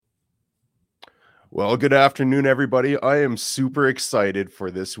Well, good afternoon, everybody. I am super excited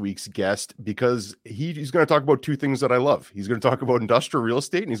for this week's guest because he's going to talk about two things that I love. He's going to talk about industrial real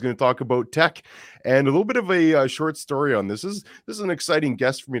estate and he's going to talk about tech. And a little bit of a short story on this is an exciting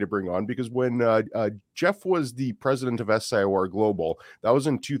guest for me to bring on because when Jeff was the president of SIOR Global, that was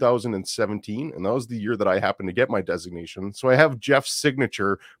in 2017, and that was the year that I happened to get my designation. So I have Jeff's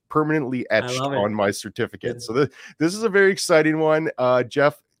signature permanently I etched love on it. my certificate. Good. So this is a very exciting one.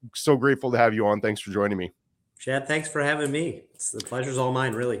 Jeff, so grateful to have you on. Thanks for joining me. Chad, thanks for having me. The pleasure's all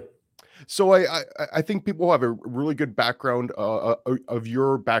mine, really. So I think people have a really good background of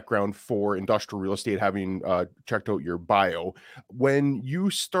your background for industrial real estate, having checked out your bio. When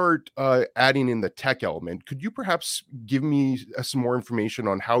you start adding in the tech element, could you perhaps give me some more information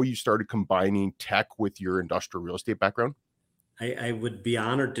on how you started combining tech with your industrial real estate background? I would be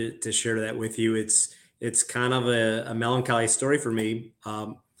honored to share that with you. It's kind of a melancholy story for me.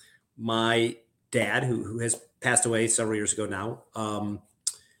 My dad, who has passed away several years ago now,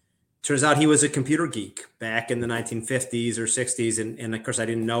 turns out he was a computer geek back in the 1950s or 60s, and of course I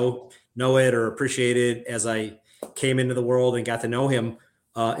didn't know it or appreciate it as I came into the world and got to know him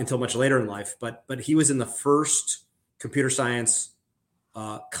until much later in life. But he was in the first computer science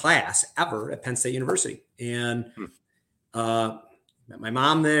class ever at Penn State University, and Hmm. met my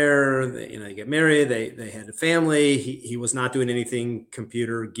mom there. They get married. They had a family. He was not doing anything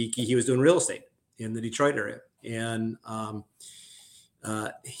computer geeky. He was doing real estate in the Detroit area, and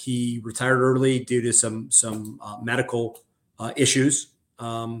he retired early due to some medical issues,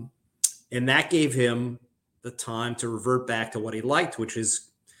 and that gave him the time to revert back to what he liked, which is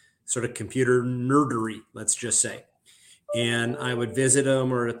sort of computer nerdery, let's just say. And I would visit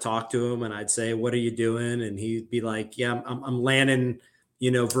him or talk to him, and I'd say, "What are you doing?" And he'd be like, "Yeah, I'm landing,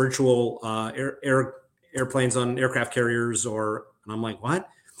 virtual airplanes on aircraft carriers." And I'm like, "What?"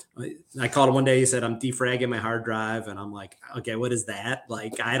 I called him one day. He said, "I'm defragging my hard drive," and I'm like, "Okay, what is that?"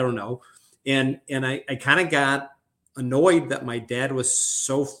 Like, I don't know. And I kind of got annoyed that my dad was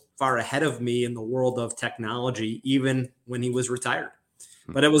so far ahead of me in the world of technology, even when he was retired,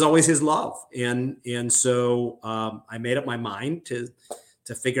 Hmm. but it was always his love. And so I made up my mind to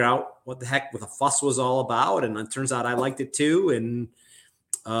figure out what the heck with a fuss was all about, and it turns out I liked it too. And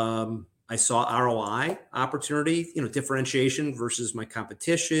I saw ROI opportunity, differentiation versus my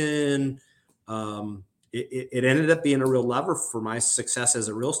competition. It ended up being a real lever for my success as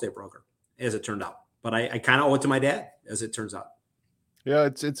a real estate broker, as it turned out. But I kind of owe it to my dad, as it turns out. Yeah,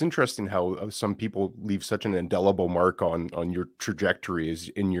 it's interesting how some people leave such an indelible mark on your trajectories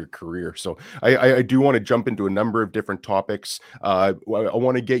in your career. So I do want to jump into a number of different topics. I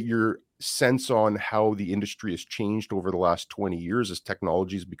want to get your sense on how the industry has changed over the last 20 years as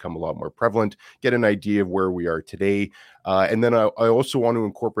technology has become a lot more prevalent. Get an idea of where we are today, and then I also want to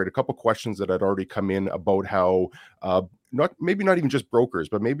incorporate a couple questions that had already come in about how. Not even just brokers,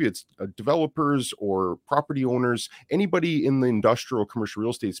 but maybe it's developers or property owners, anybody in the industrial commercial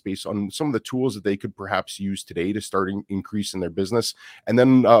real estate space, on some of the tools that they could perhaps use today to start increasing their business. And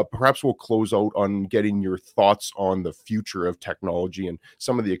then perhaps we'll close out on getting your thoughts on the future of technology and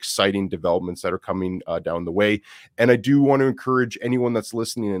some of the exciting developments that are coming down the way. And I do want to encourage anyone that's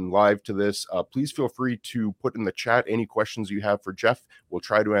listening in live to this, please feel free to put in the chat any questions you have for Jeff. We'll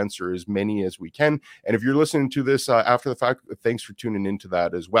try to answer as many as we can. And if you're listening to this after the fact, thanks for tuning into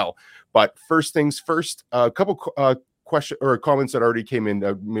that as well. But first things first, a couple question or comments that already came in.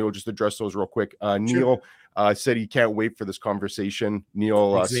 Maybe we'll just address those real quick. Sure. Neil said he can't wait for this conversation.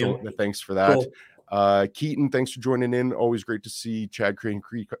 Neil, Thanks, so Neil. thanks for that. Cool. Keaton, thanks for joining in. Always great to see Chad creating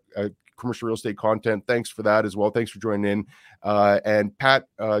commercial real estate content. Thanks for that as well. Thanks for joining in. And Pat,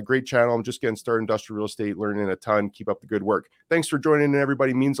 great channel. I'm just getting started industrial real estate, learning a ton. Keep up the good work. Thanks for joining in,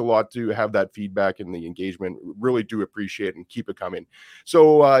 everybody. Means a lot to have that feedback and the engagement. Really do appreciate it, and keep it coming.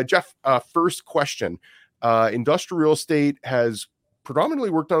 So, Jeff, first question. Industrial real estate has predominantly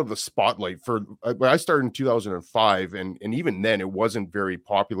worked out of the spotlight for when I started in 2005, and even then it wasn't very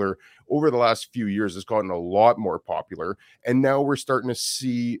popular. Over the last few years it's gotten a lot more popular, and now we're starting to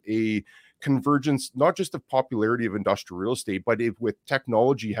see a convergence, not just of popularity of industrial real estate, but with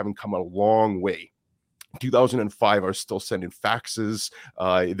technology having come a long way. 2005, I was still sending faxes.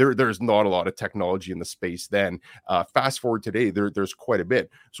 There's not a lot of technology in the space then. Fast forward today, there's quite a bit.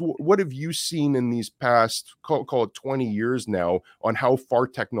 So, what have you seen in these past, call it 20 years now, on how far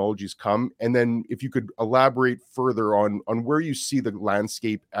technology's come? And then, if you could elaborate further on where you see the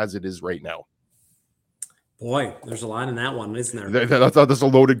landscape as it is right now. Boy, there's a lot in that one, isn't there? That's a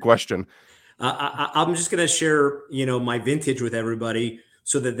loaded question. I'm just going to share, my vintage with everybody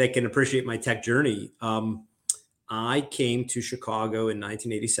so that they can appreciate my tech journey. I came to Chicago in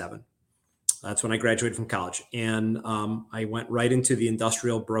 1987. That's when I graduated from college. And I went right into the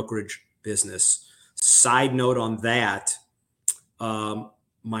industrial brokerage business. Side note on that,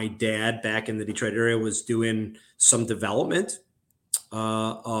 my dad back in the Detroit area was doing some development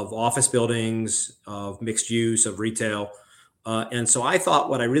of office buildings, of mixed use, of retail. And so I thought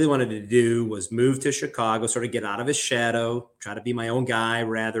what I really wanted to do was move to Chicago, sort of get out of his shadow, try to be my own guy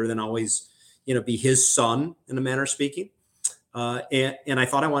rather than always, be his son in a manner of speaking. And I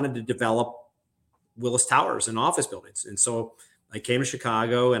thought I wanted to develop Willis Towers and office buildings. And so I came to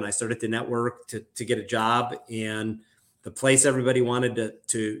Chicago and I started to network to get a job. And the place everybody wanted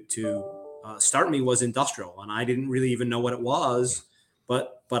to start me was industrial. And I didn't really even know what it was,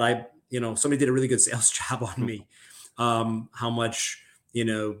 but I, somebody did a really good sales job on me. How much,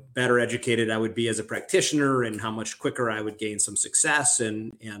 better educated I would be as a practitioner and how much quicker I would gain some success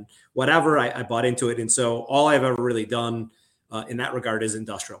and whatever. I bought into it. And so all I've ever really done in that regard is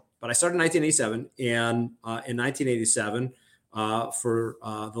industrial. But I started in 1987, and in 1987, for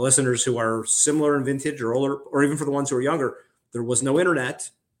the listeners who are similar in vintage or older, or even for the ones who are younger, there was no internet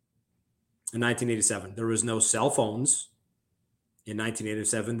in 1987. There was no cell phones in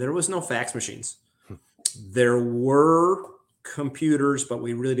 1987. There was no fax machines. There were computers, but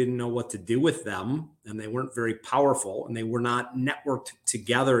we really didn't know what to do with them, and they weren't very powerful, and they were not networked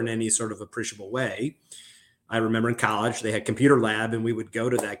together in any sort of appreciable way. I remember in college, they had computer lab, and we would go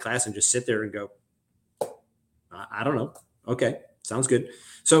to that class and just sit there and go, I don't know. Okay, sounds good.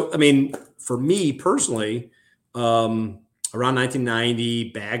 So, for me personally, around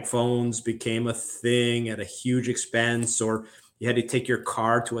 1990, bag phones became a thing at a huge expense, or you had to take your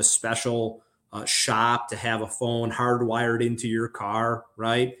car to a special shop to have a phone hardwired into your car,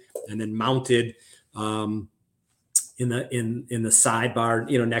 right? And then mounted in the sidebar,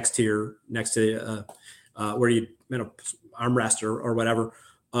 next to where you armrest or whatever.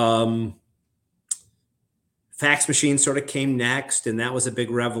 Fax machine sort of came next, and that was a big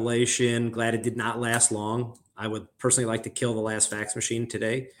revelation. Glad it did not last long. I would personally like to kill the last fax machine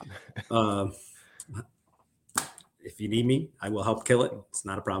today. If you need me, I will help kill it. It's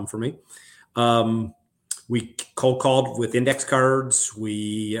not a problem for me. We cold called with index cards.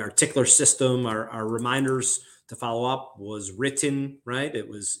 Our tickler system, our reminders to follow up was written, right? It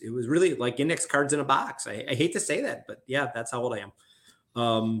was really like index cards in a box. I hate to say that, but yeah, that's how old I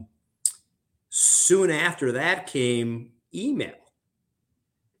am. Soon after that came email.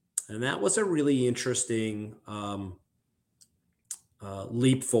 And that was a really interesting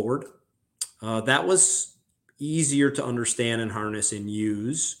leap forward. That was easier to understand and harness and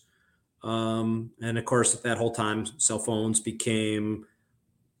use. And of course, at that whole time, cell phones became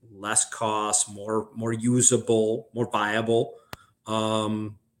less cost, more usable, more viable.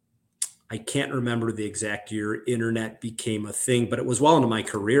 I can't remember the exact year internet became a thing, but it was well into my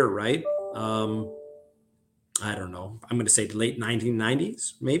career, right? I don't know. I'm going to say late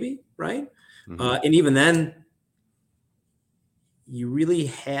 1990s, maybe, right? Mm-hmm. And even then, you really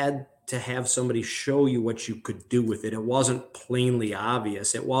had to have somebody show you what you could do with it. It wasn't plainly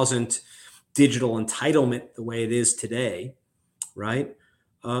obvious. It wasn't digital entitlement the way it is today, right?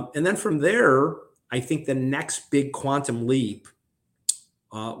 And then from there, I think the next big quantum leap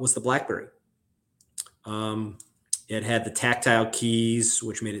was the BlackBerry. It had the tactile keys,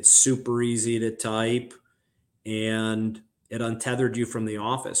 which made it super easy to type, and it untethered you from the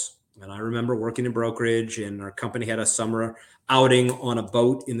office. And I remember working in brokerage, and our company had a summer outing on a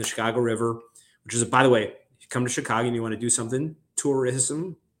boat in the Chicago River, which is, by the way, you come to Chicago and you want to do something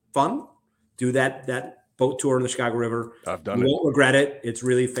tourism fun, do that boat tour in the Chicago River. I've done it. You won't regret it. It's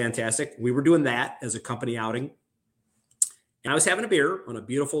really fantastic. We were doing that as a company outing. And I was having a beer on a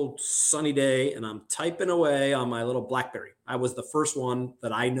beautiful sunny day, and I'm typing away on my little BlackBerry. I was the first one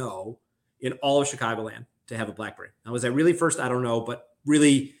that I know in all of Chicagoland to have a BlackBerry. Now, was I really first? I don't know, but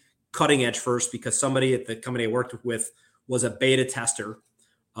really cutting edge first, because somebody at the company I worked with was a beta tester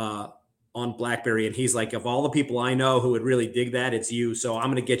on BlackBerry. And he's like, of all the people I know who would really dig that, it's you. So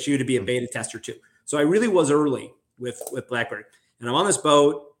I'm going to get you to be a beta tester too. So I really was early with BlackBerry. And I'm on this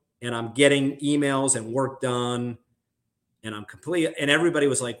boat, and I'm getting emails and work done. And I'm and everybody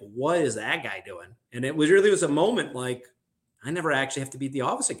was like, what is that guy doing? And it was a moment like, I never actually have to be at the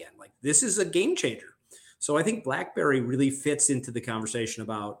office again. Like, this is a game changer. So I think BlackBerry really fits into the conversation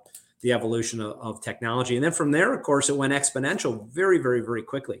about the evolution of technology. And then from there, of course, it went exponential very, very, very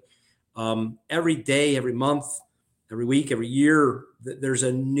quickly. Every day, every month, every week, every year, there's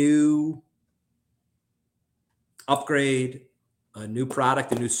a new upgrade, a new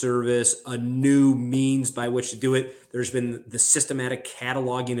product, a new service, a new means by which to do it. There's been the systematic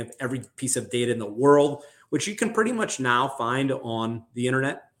cataloging of every piece of data in the world, which you can pretty much now find on the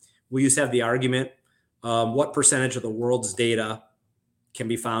internet. we used to have the argument, what percentage of the world's data can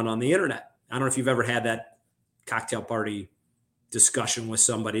be found on the internet? I don't know if you've ever had that cocktail party discussion with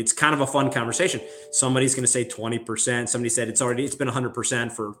somebody. It's kind of a fun conversation. Somebody's going to say 20%. Somebody said it's been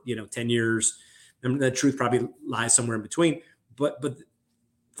 100% for 10 years. And the truth probably lies somewhere in between. But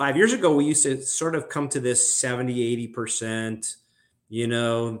 5 years ago, we used to sort of come to this 70, 80%.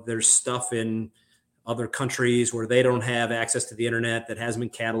 There's stuff in other countries where they don't have access to the internet that hasn't been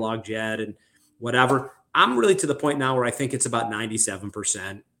cataloged yet and whatever. I'm really to the point now where I think it's about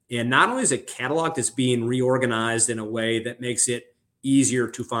 97%. And not only is it cataloged, it's being reorganized in a way that makes it easier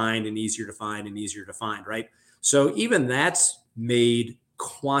to find and easier to find and easier to find, right? So even that's made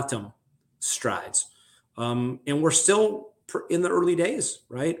quantum strides. And we're still in the early days,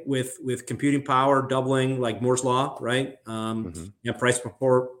 right? With computing power doubling like Moore's law, right? Price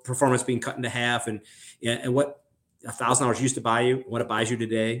performance being cut into half, and what $1,000 used to buy you, what it buys you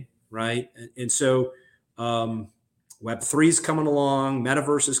today, right? And so Web3 is coming along,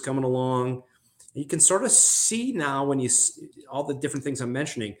 metaverse is coming along. You can sort of see now when all the different things I'm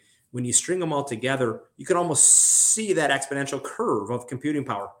mentioning, when you string them all together, you can almost see that exponential curve of computing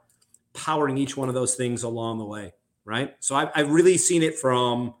power powering each one of those things along the way, right? So I've really seen it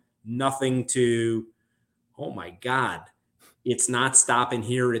from nothing to, oh my God, it's not stopping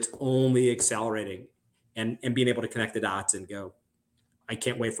here. It's only accelerating, and being able to connect the dots and go, I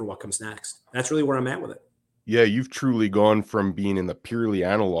can't wait for what comes next. That's really where I'm at with it. Yeah, you've truly gone from being in the purely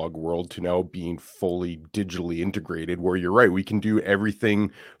analog world to now being fully digitally integrated, where you're right, we can do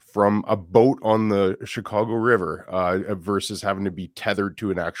everything from a boat on the Chicago River versus having to be tethered to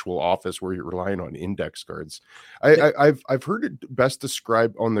an actual office where you're relying on index cards. I've heard it best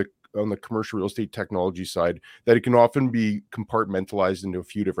described on the commercial real estate technology side that it can often be compartmentalized into a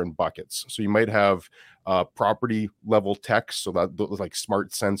few different buckets. So you might have property level tech, so that like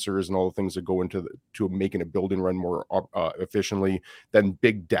smart sensors and all the things that go into to making a building run more efficiently, then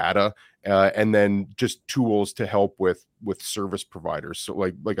big data, and then just tools to help with service providers, so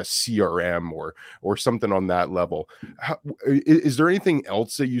like a CRM or something on that level. Is there anything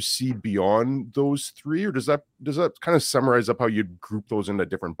else that you see beyond those three, or does that kind of summarize up how you'd group those into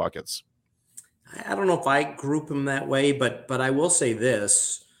different buckets? I don't know if I group them that way, but I will say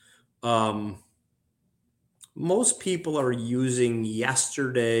this. Most people are using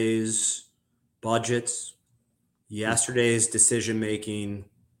yesterday's budgets, yesterday's decision making,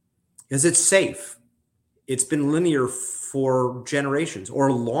 because it's safe. It's been linear for generations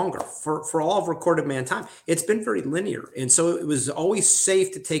or longer, for all of recorded mankind. It's been very linear. And so it was always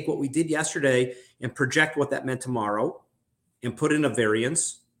safe to take what we did yesterday and project what that meant tomorrow and put in a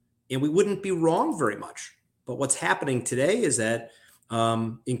variance, and we wouldn't be wrong very much. But what's happening today is that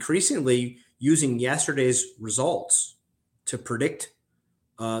increasingly using yesterday's results to predict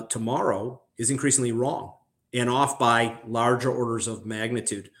tomorrow is increasingly wrong and off by larger orders of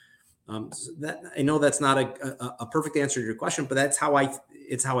magnitude. That I know that's not a perfect answer to your question, but it's how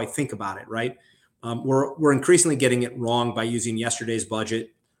I think about it. Right? We're increasingly getting it wrong by using yesterday's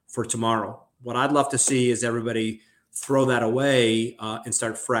budget for tomorrow. What I'd love to see is everybody throw that away and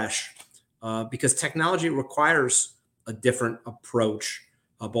start fresh, because technology requires a different approach,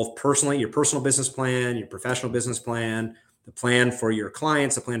 both personally, your personal business plan, your professional business plan, the plan for your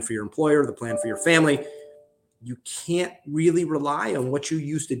clients, the plan for your employer, the plan for your family. You can't really rely on what you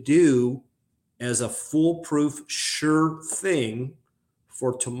used to do as a foolproof, sure thing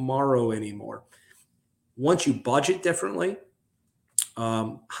for tomorrow anymore. Once you budget differently,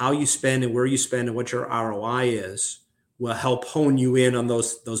 how you spend and where you spend and what your ROI is will help hone you in on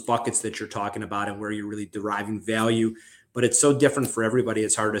those buckets that you're talking about and where you're really deriving value. But it's so different for everybody.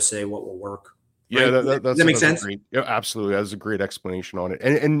 It's hard to say what will work. Yeah, right? Does that make sense? Yeah, absolutely. That's a great explanation on it.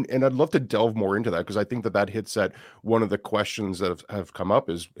 And I'd love to delve more into that, because I think that hits at one of the questions that have come up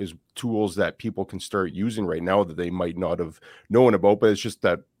is tools that people can start using right now that they might not have known about, but it's just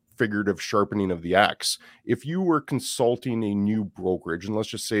that figurative sharpening of the axe. If you were consulting a new brokerage, and let's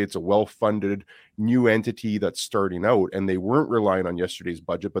just say it's a well-funded new entity that's starting out, and they weren't relying on yesterday's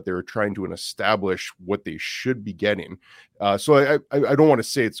budget, but they were trying to establish what they should be getting. So I don't want to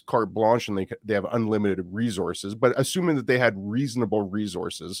say it's carte blanche and they have unlimited resources, but assuming that they had reasonable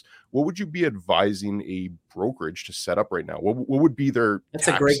resources, what would you be advising a brokerage to set up right now? What would be their That's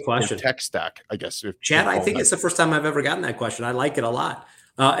a great question. Tech stack, I guess. Chad, I think it's the first time I've ever gotten that question. I like it a lot.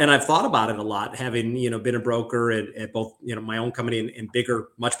 And I've thought about it a lot, having, been a broker at both, my own company and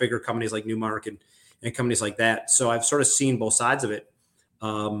much bigger companies like Newmark and companies like that. So I've sort of seen both sides of it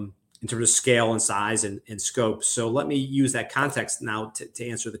in terms of scale and size and scope. So let me use that context now to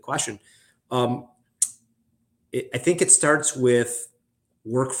answer the question. I think it starts with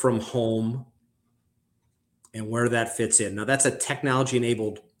work from home and where that fits in. Now, that's a technology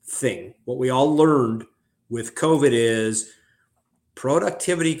enabled thing. What we all learned with COVID is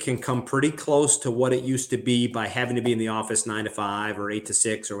productivity can come pretty close to what it used to be by having to be in the office 9 to 5 or 8 to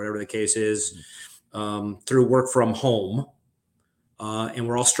 6 or whatever the case is, through work from home. And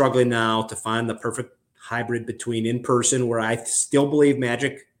we're all struggling now to find the perfect hybrid between in person, where I still believe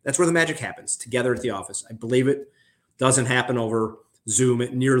magic, that's where the magic happens, together at the office. I believe it doesn't happen over Zoom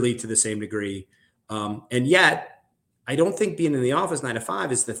at nearly to the same degree. And yet, I don't think being in the office 9 to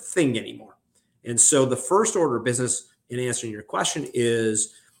 5 is the thing anymore. And so the first order of business in answering your question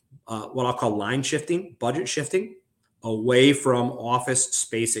is what I'll call line shifting, budget shifting away from office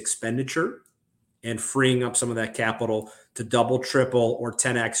space expenditure and freeing up some of that capital to double, triple, or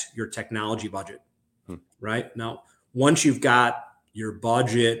 10x your technology budget. Right now, once you've got your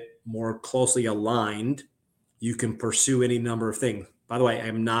budget more closely aligned, you can pursue any number of things. By the way,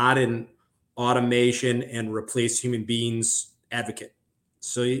 I'm not an automation and replace human beings advocate.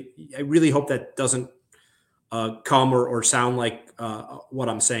 So I really hope that doesn't come or sound like what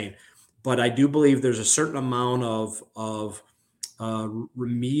I'm saying. But I do believe there's a certain amount of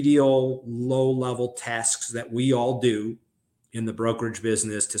remedial, low-level tasks that we all do in the brokerage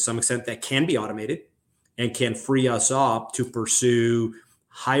business to some extent that can be automated and can free us up to pursue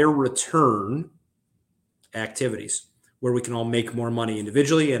higher return activities where we can all make more money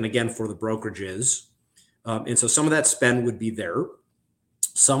individually and, again, for the brokerages. And so some of that spend would be there.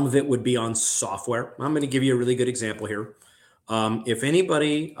 Some of it would be on software. I'm going to give you a really good example here. If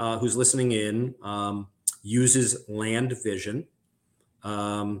anybody who's listening in uses Land Vision,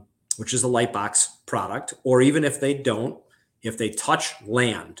 which is a Lightbox product, or even if they don't, if they touch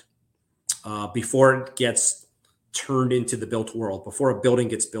land before it gets turned into the built world, before a building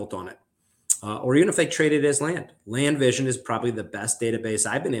gets built on it, or even if they trade it as land, Land Vision is probably the best database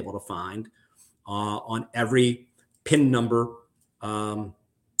I've been able to find on every PIN number in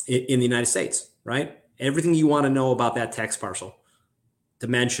the United States, right? Everything you want to know about that tax parcel,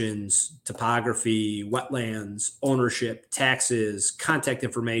 dimensions, topography, wetlands, ownership, taxes, contact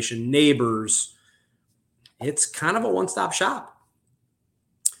information, neighbors. It's kind of a one-stop shop.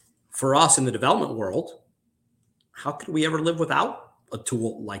 For us in the development world, how could we ever live without a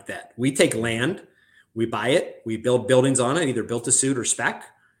tool like that? We take land, we buy it, we build buildings on it, either built to suit or spec.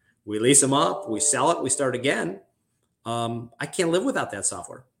 We lease them up, we sell it, we start again. I can't live without that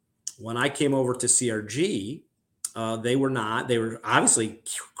software. When I came over to CRG, they were obviously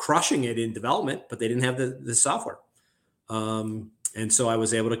crushing it in development, but they didn't have the software. And so I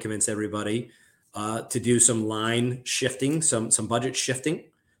was able to convince everybody to do some line shifting, some budget shifting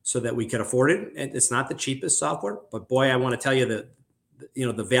so that we could afford it. And it's not the cheapest software, but boy, I want to tell you that,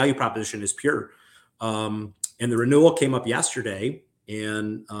 the value proposition is pure. And the renewal came up yesterday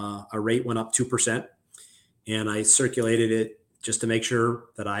and our rate went up 2%. And I circulated it just to make sure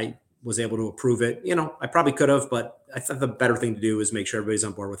that I was able to approve it. I probably could have, but I thought the better thing to do is make sure everybody's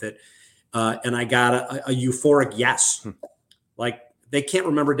on board with it. And I got a euphoric yes. Like they can't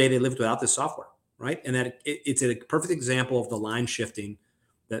remember a day they lived without this software, right? And that it's a perfect example of the line shifting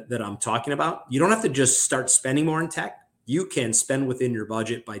that I'm talking about. You don't have to just start spending more in tech. You can spend within your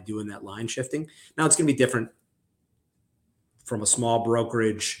budget by doing that line shifting. Now it's going to be different from a small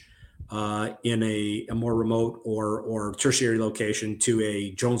brokerage in a more remote or tertiary location to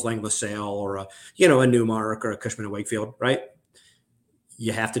a Jones Lang LaSalle or a Newmark or a Cushman and Wakefield, right?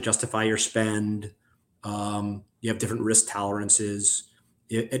 You have to justify your spend. You have different risk tolerances.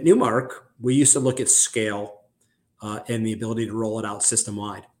 At Newmark, we used to look at scale and the ability to roll it out system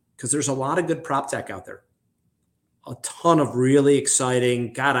wide because there's a lot of good prop tech out there. A ton of really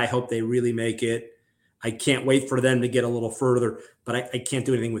exciting, God, I hope they really make it. I can't wait for them to get a little further, but I can't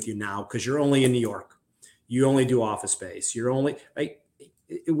do anything with you now because you're only in New York. You only do office space. You're only, right?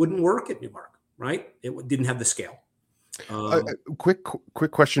 It wouldn't work at Newmark, right? It didn't have the scale. Quick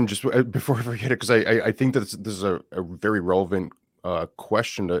question, just before I forget it, because I think that this is a very relevant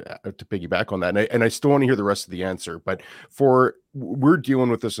question to piggyback on that, and I still want to hear the rest of the answer. But we're dealing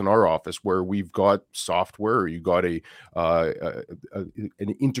with this in our office where we've got software, or you got an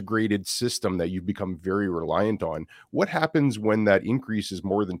integrated system that you've become very reliant on. What happens when that increase is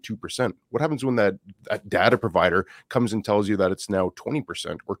more than 2%? What happens when that data provider comes and tells you that it's now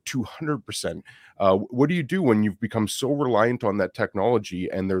 20% or 200%? What do you do when you've become so reliant on that technology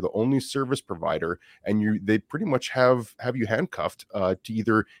and they're the only service provider, and they pretty much have you handcuffed to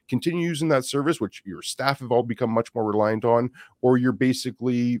either continue using that service, which your staff have all become much more reliant on, or you're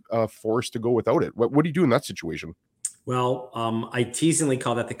basically forced to go without it? What do you do in that situation? Well, I teasingly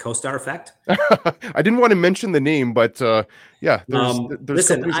call that the CoStar effect. I didn't want to mention the name, but yeah, there's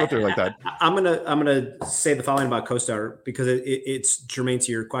Listen, companies out there like that. I'm gonna say the following about CoStar because it's germane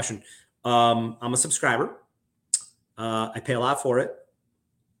to your question. I'm a subscriber. I pay a lot for it.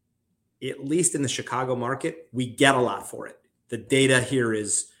 At least in the Chicago market, we get a lot for it. The data here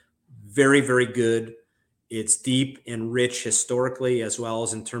is very, very good. It's deep and rich historically, as well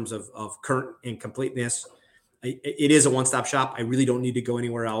as in terms of current and completeness. It is a one-stop shop. I really don't need to go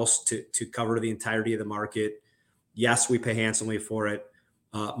anywhere else to cover the entirety of the market. Yes, we pay handsomely for it.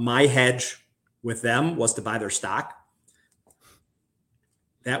 My hedge with them was to buy their stock.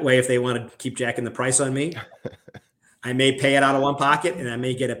 That way, if they want to keep jacking the price on me, I may pay it out of one pocket and I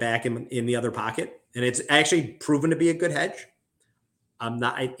may get it back in the other pocket. And it's actually proven to be a good hedge. I'm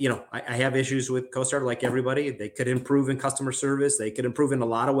not, I have issues with CoStar like everybody. They could improve in customer service. They could improve in a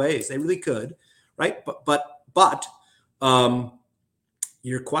lot of ways. They really could, right? But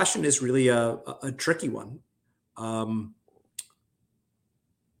your question is really a tricky one. I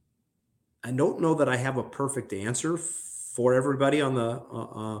don't know that I have a perfect answer for everybody on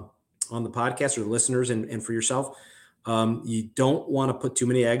the podcast or the listeners and for yourself. You don't want to put too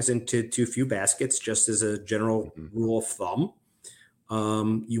many eggs into too few baskets, just as a general rule of thumb.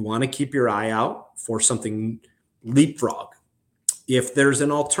 You want to keep your eye out for something leapfrog. If there's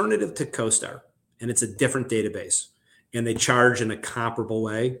an alternative to CoStar and it's a different database and they charge in a comparable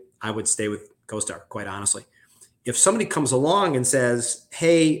way, I would stay with CoStar, quite honestly. If somebody comes along and says,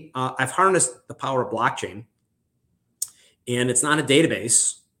 hey, I've harnessed the power of blockchain and it's not a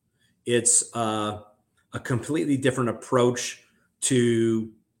database, it's a completely different approach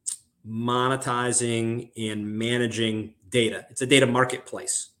to monetizing and managing data. It's a data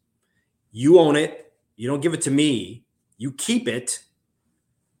marketplace. You own it. You don't give it to me. You keep it.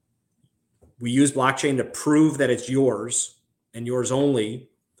 We use blockchain to prove that it's yours and yours only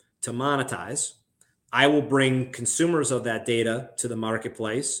to monetize. I will bring consumers of that data to the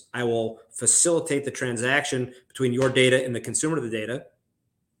marketplace. I will facilitate the transaction between your data and the consumer of the data.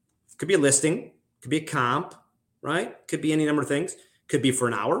 It could be a listing, could be a comp, right? Could be any number of things. Could be for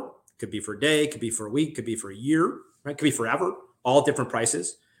an hour, could be for a day, could be for a week, could be for a year, right? Could be forever, all different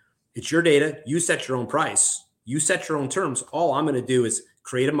prices. It's your data. You set your own price. You set your own terms. All I'm going to do is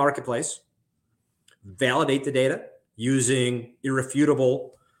create a marketplace, validate the data using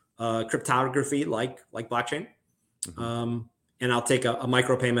irrefutable cryptography like blockchain. And I'll take a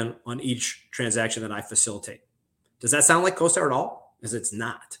micro payment on each transaction that I facilitate. Does that sound like CoStar at all? Because it's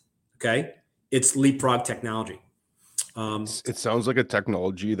not. Okay. It's leapfrog technology. It sounds like a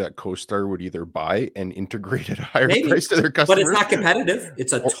technology that CoStar would either buy and integrate at a higher price to their customers. But it's not competitive.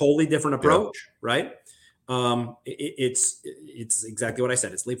 It's a totally different approach, right? It's exactly what I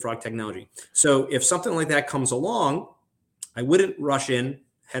said. It's leapfrog technology. So if something like that comes along, I wouldn't rush in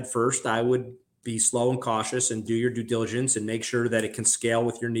head first. I would be slow and cautious and do your due diligence and make sure that it can scale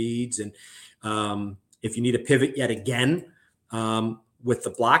with your needs. And if you need to pivot yet again, with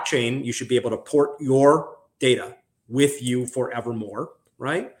the blockchain, you should be able to port your data with you forevermore,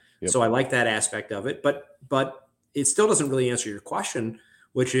 right? Yep. So I like that aspect of it, but it still doesn't really answer your question,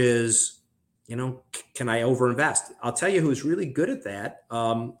 which is, can I overinvest? I'll tell you who's really good at that.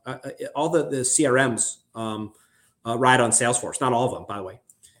 All the CRMs ride on Salesforce. Not all of them, by the way,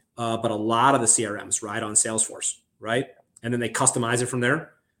 but a lot of the CRMs ride on Salesforce, right? And then they customize it from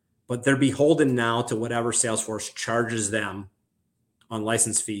there. But they're beholden now to whatever Salesforce charges them on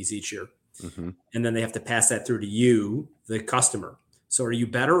license fees each year. And then they have to pass that through to you, the customer. So are you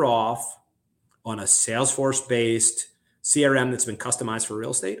better off on a Salesforce-based CRM that's been customized for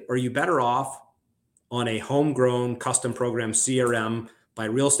real estate? Or are you better off on a homegrown custom program CRM by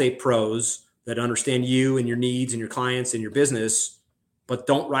real estate pros that understand you and your needs and your clients and your business, but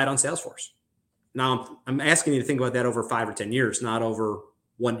don't ride on Salesforce? Now, I'm asking you to think about that over 5 or 10 years, not over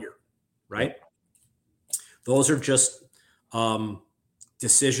 1 year, right? Those are just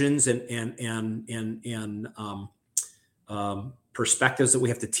decisions and perspectives that we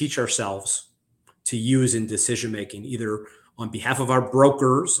have to teach ourselves to use in decision making, either on behalf of our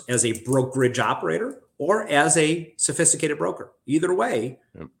brokers as a brokerage operator or as a sophisticated broker. Either way,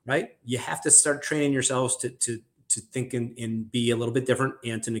 right? You have to start training yourselves to think and be a little bit different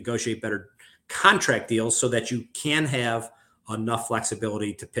and to negotiate better contract deals so that you can have enough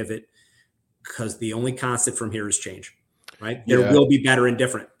flexibility to pivot, because the only constant from here is change. Right? There will be better and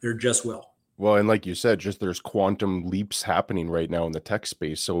different. There just will. Well, and like you said, just there's quantum leaps happening right now in the tech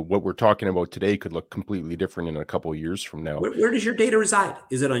space. So what we're talking about today could look completely different in a couple of years from now. Where does your data reside?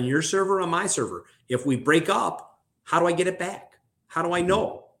 Is it on your server or on my server? If we break up, how do I get it back? How do I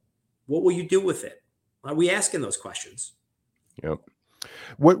know? What will you do with it? Are we asking those questions? Yep.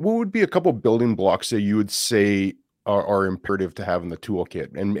 What would be a couple building blocks that you would say are imperative to have in the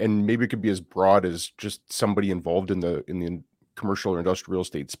toolkit? And maybe it could be as broad as just somebody involved in the commercial or industrial real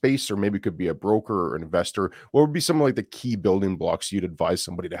estate space, or maybe it could be a broker or an investor. What would be some of like the key building blocks you'd advise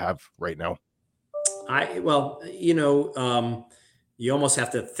somebody to have right now? Well, you almost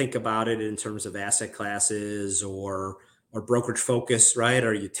have to think about it in terms of asset classes or brokerage focus, right?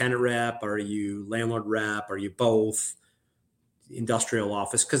 Are you tenant rep? Are you landlord rep? Are you both? Industrial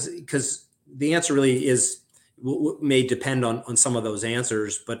office? Because the answer really is may depend on some of those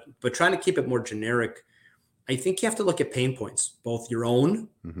answers, but trying to keep it more generic. I think you have to look at pain points, both your own,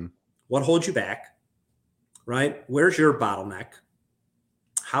 Hmm. what holds you back, right? Where's your bottleneck?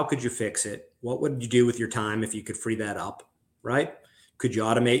 How could you fix it? What would you do with your time if you could free that up, right? Could you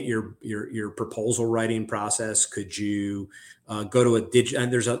automate your proposal writing process? Could you go to a digital?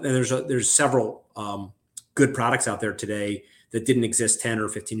 And there's several good products out there today that didn't exist 10 or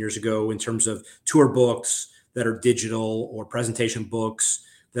 15 years ago in terms of tour books that are digital, or presentation books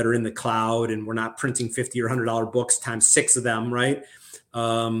that are in the cloud, and we're not printing $50 or $100 books times 6 of them, right?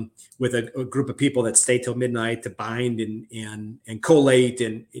 With a group of people that stay till midnight to bind and collate,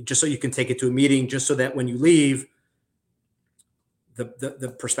 and just so you can take it to a meeting, just so that when you leave,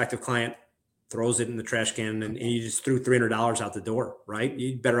 the prospective client throws it in the trash can, and you just threw $300 out the door, right?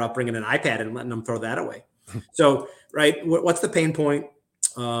 You'd better off bringing an iPad and letting them throw that away. So, right, what's the pain point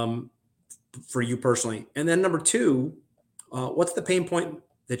for you personally? And then number two, what's the pain point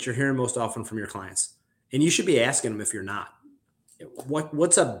that you're hearing most often from your clients? And you should be asking them if you're not.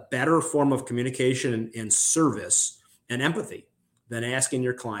 What's a better form of communication and service and empathy than asking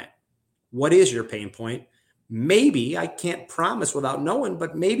your client, what is your pain point? Maybe I can't promise without knowing,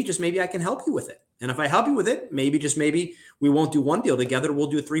 but maybe, just maybe, I can help you with it. And if I help you with it, maybe, just maybe, we won't do one deal together. We'll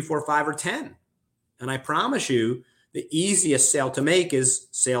do 3, 4, 5, or 10. And I promise you, the easiest sale to make is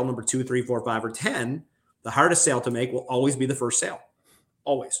sale number 2, 3, 4, 5, or 10. The hardest sale to make will always be the first sale.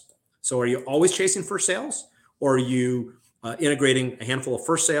 Always. So are you always chasing first sales, or are you integrating a handful of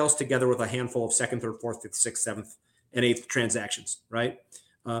first sales together with a handful of second, third, fourth, fifth, sixth, seventh, and eighth transactions, right?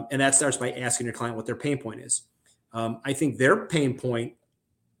 And that starts by asking your client what their pain point is. I think their pain point,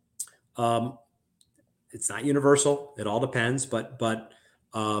 it's not universal. It all depends, but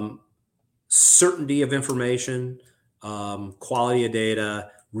certainty of information, quality of data,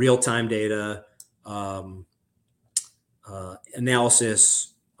 real-time data,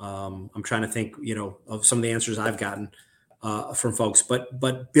 analysis. I'm trying to think, of some of the answers I've gotten from folks,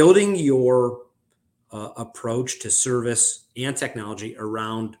 but building your approach to service and technology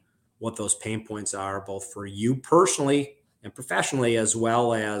around what those pain points are, both for you personally and professionally, as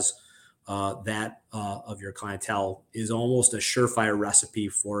well as that of your clientele, is almost a surefire recipe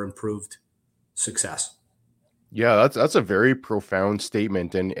for improved success. Yeah, that's a very profound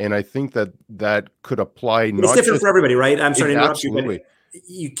statement, and I think that could apply But it's not different just for everybody, right? I'm sorry to interrupt you, but absolutely.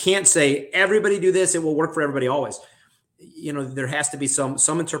 you can't say everybody do this; it will work for everybody always. There has to be some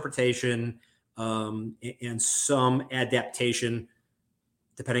interpretation and some adaptation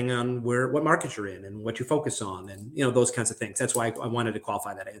depending on what market you're in and what you focus on, and those kinds of things. That's why I wanted to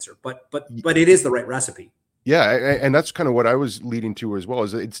qualify that answer. But it is the right recipe. Yeah, and that's kind of what I was leading to as well.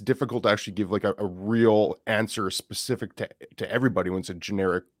 Is it's difficult to actually give like a real answer specific to everybody when it's a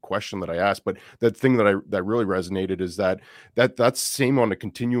generic question that I asked. But the thing that really resonated is that's same on a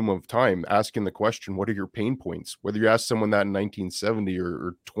continuum of time. Asking the question, "What are your pain points?" Whether you ask someone that in 1970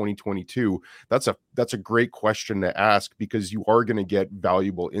 or 2022, that's a great question to ask, because you are going to get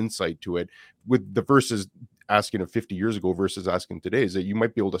valuable insight to it. With the versus asking it 50 years ago versus asking today, is that you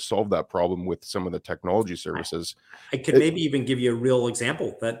might be able to solve that problem with some of the technology services. I could maybe even give you a real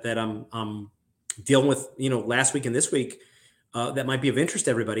example that I'm dealing with, last week and this week, that might be of interest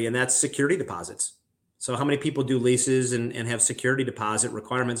to everybody, and that's security deposits. So how many people do leases and have security deposit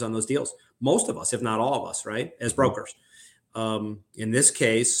requirements on those deals? Most of us, if not all of us, right? As brokers. In this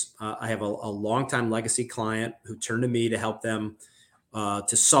case, I have a longtime legacy client who turned to me to help them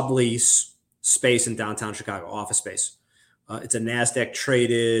to sublease space in downtown Chicago, office space. It's a NASDAQ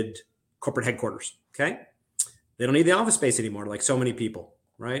traded corporate headquarters. Okay. They don't need the office space anymore, like so many people,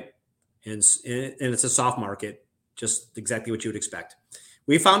 right? And it's a soft market, just exactly what you would expect.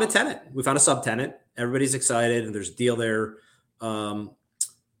 We found a tenant. We found a subtenant. Everybody's excited, and there's a deal there.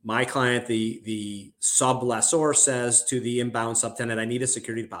 My client, the sublessor, says to the inbound subtenant, "I need a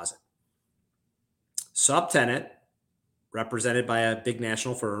security deposit." Subtenant, represented by a big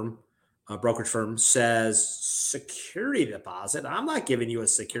national firm, a brokerage firm, says, "Security deposit? I'm not giving you a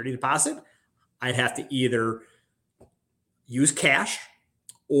security deposit. I'd have to either use cash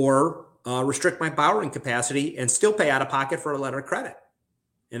or restrict my borrowing capacity and still pay out of pocket for a letter of credit?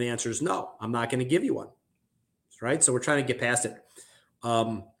 And the answer is no, I'm not going to give you one. Right. So we're trying to get past it.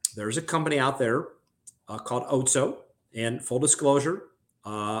 There's a company out there called Otso, and full disclosure,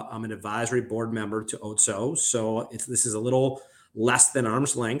 I'm an advisory board member to Otso. So this is a little less than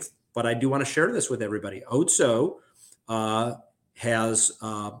arm's length, but I do want to share this with everybody. Otso has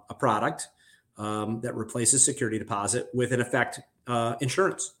a product that replaces security deposit with, in effect,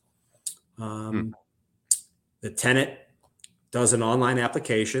 insurance. The tenant does an online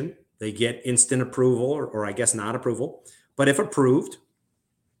application. They get instant approval, or I guess non-approval. But if approved,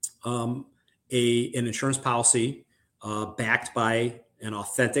 an insurance policy backed by an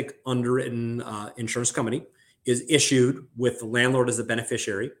authentic underwritten insurance company is issued with the landlord as the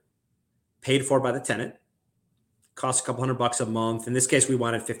beneficiary, paid for by the tenant. Costs a couple $100 a month. In this case, we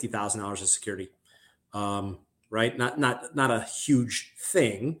wanted $50,000 of security. Right? Not a huge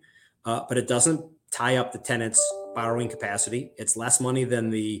thing, but it doesn't tie up the tenant's borrowing capacity. It's less money than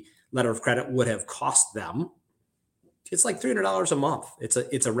the letter of credit would have cost them. It's like $300 a month.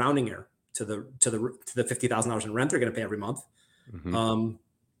 It's a rounding error to the $50,000 in rent they're going to pay every month. Mm-hmm.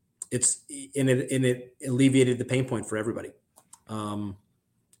 It alleviated the pain point for everybody. And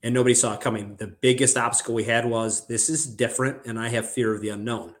nobody saw it coming. The biggest obstacle we had was, this is different, and I have fear of the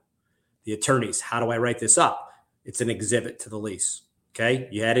unknown. The attorneys, how do I write this up? It's an exhibit to the lease. Okay,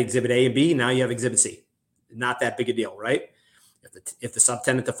 you had exhibit A and B, now you have exhibit C. Not that big a deal, right? If the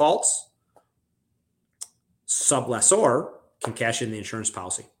subtenant defaults, sublessor can cash in the insurance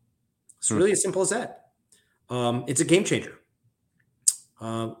policy. It's really as simple as that. It's a game changer.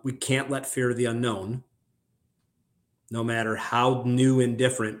 We can't let fear of the unknown, no matter how new and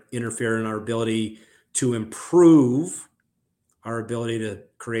different, interfere in our ability to improve our ability to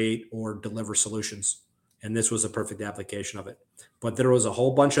create or deliver solutions. And this was a perfect application of it. But there was a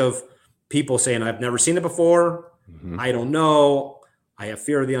whole bunch of people saying, I've never seen it before. Mm-hmm. I don't know. I have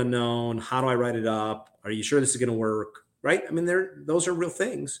fear of the unknown. How do I write it up? Are you sure this is going to work? Right? I mean, those are real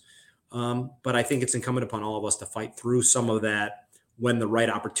things. But I think it's incumbent upon all of us to fight through some of that when the right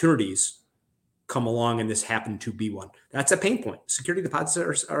opportunities come along, and this happened to be one. That's a pain point. Security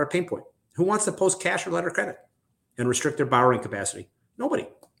deposits are a pain point. Who wants to post cash or letter of credit and restrict their borrowing capacity? Nobody.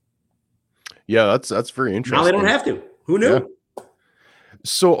 Yeah, that's very interesting. Now they don't have to. Who knew? Yeah.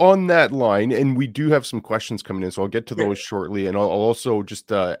 So on that line, and we do have some questions coming in, so I'll get to those shortly, and I'll also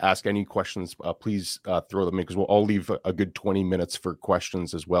just ask any questions. Please throw them in, because I'll leave a good 20 minutes for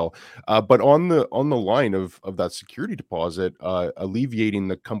questions as well. But on the line of that security deposit, alleviating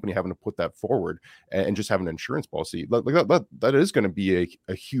the company having to put that forward and just have an insurance policy, that is going to be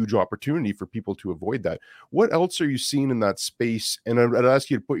a huge opportunity for people to avoid that. What else are you seeing in that space? And I'd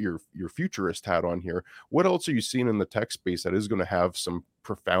ask you to put your futurist hat on here. What else are you seeing in the tech space that is going to have some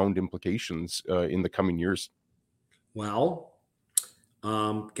profound implications in the coming years? Well,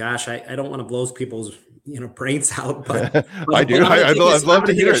 gosh, I don't want to blow people's brains out, but I do. I'd love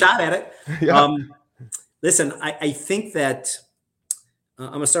to take a shot at it. Yeah. Listen, I think that I'm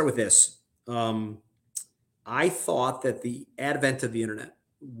going to start with this. I thought that the advent of the internet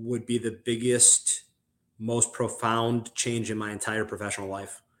would be the biggest, most profound change in my entire professional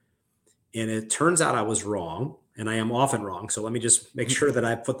life, and it turns out I was wrong. And I am often wrong. So let me just make sure that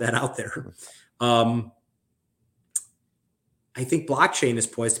I put that out there. I think blockchain is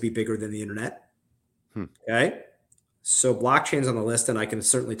poised to be bigger than the internet. Okay. So blockchain's on the list, and I can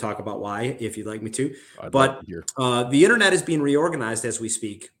certainly talk about why if you'd like me to. But the internet is being reorganized as we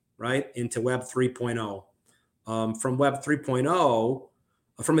speak, right, into Web 3.0. From Web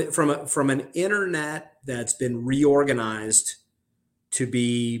 3.0, from an internet that's been reorganized to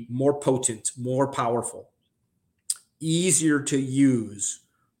be more potent, more powerful, easier to use,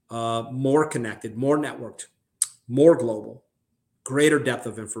 more connected, more networked, more global, greater depth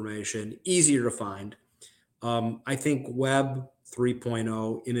of information, easier to find. I think Web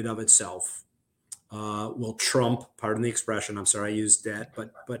 3.0 in and of itself will trump, pardon the expression, I'm sorry I used that,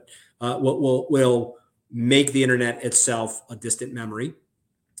 but will make the internet itself a distant memory.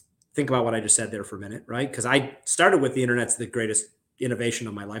 Think about what I just said there for a minute, right? Because I started with the internet's the greatest innovation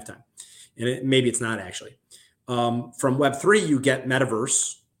of my lifetime. And maybe it's not actually. From Web3, you get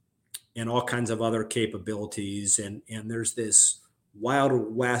metaverse and all kinds of other capabilities. And there's this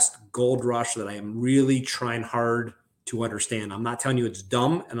Wild West gold rush that I am really trying hard to understand. I'm not telling you it's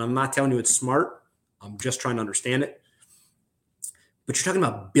dumb, and I'm not telling you it's smart. I'm just trying to understand it. But you're talking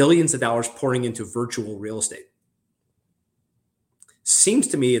about billions of dollars pouring into virtual real estate. Seems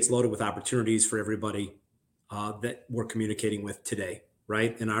to me it's loaded with opportunities for everybody that we're communicating with today,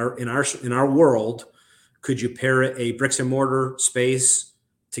 right? In our world, could you pair a bricks and mortar space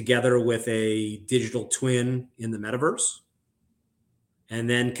together with a digital twin in the metaverse, and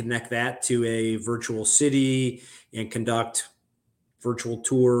then connect that to a virtual city and conduct virtual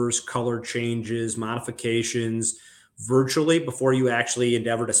tours, color changes, modifications virtually before you actually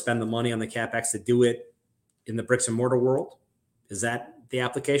endeavor to spend the money on the CapEx to do it in the bricks and mortar world. Is that the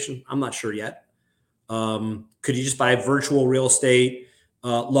application? I'm not sure yet. Could you just buy virtual real estate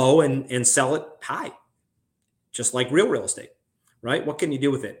low and sell it high, just like real estate, right? What can you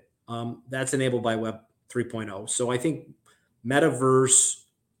do with it? That's enabled by Web 3.0. So I think metaverse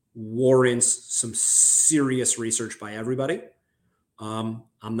warrants some serious research by everybody. I'm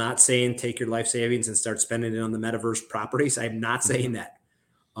not saying take your life savings and start spending it on the metaverse properties. I'm not saying that.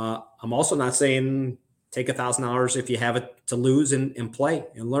 I'm also not saying take $1,000 if you have it to lose and play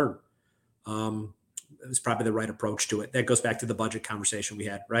and learn. It's probably the right approach to it. That goes back to the budget conversation we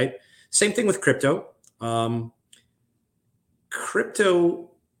had, right? Same thing with crypto.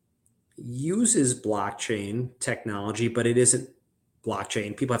 Crypto uses blockchain technology, but it isn't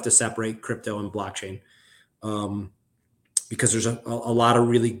blockchain. People have to separate crypto and blockchain because there's a lot of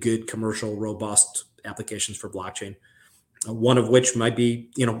really good commercial, robust applications for blockchain. One of which might be,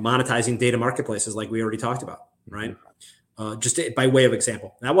 monetizing data marketplaces like we already talked about, right? Just by way of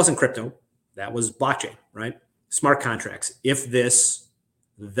example, that wasn't crypto, that was blockchain, right? Smart contracts. If this,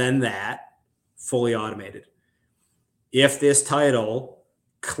 then that, fully automated. If this title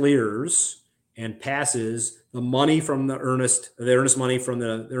clears and passes, the money from the earnest money from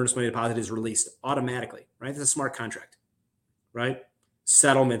the earnest money deposit is released automatically, right? That's a smart contract, right?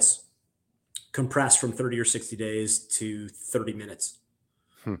 Settlements compressed from 30 or 60 days to 30 minutes,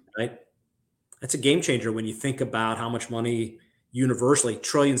 right? That's a game changer when you think about how much money universally,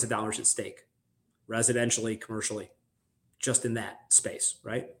 trillions of dollars at stake, residentially, commercially, just in that space,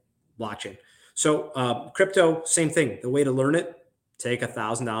 right? Blockchain. So crypto, same thing. The way to learn it, take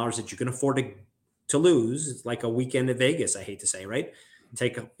 $1,000 that you can afford to lose. It's like a weekend at Vegas, I hate to say, right?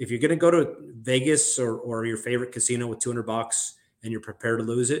 If you're going to go to Vegas or your favorite casino with $200 and you're prepared to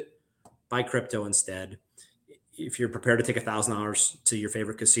lose it, buy crypto instead. If you're prepared to take $1,000 to your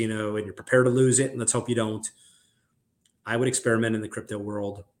favorite casino and you're prepared to lose it, and let's hope you don't, I would experiment in the crypto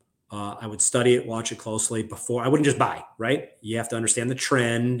world. I would study it, watch it closely before. I wouldn't just buy, right? You have to understand the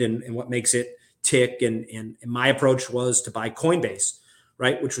trend and what makes it tick. And my approach was to buy Coinbase,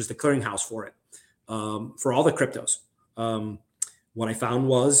 right? Which was the clearinghouse for it, for all the cryptos. What I found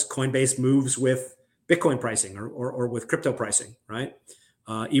was Coinbase moves with Bitcoin pricing or with crypto pricing, right?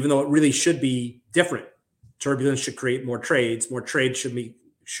 Even though it really should be different. Turbulence should create more trades. More trades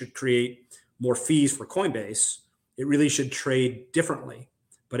should create more fees for Coinbase. It really should trade differently,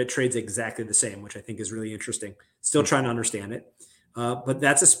 but it trades exactly the same, which I think is really interesting. Still trying to understand it. But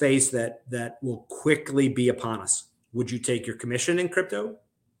that's a space that will quickly be upon us. Would you take your commission in crypto?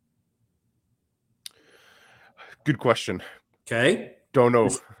 Good question. Okay. Don't know.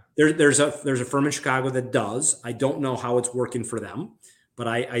 There's a firm in Chicago that does. I don't know how it's working for them, but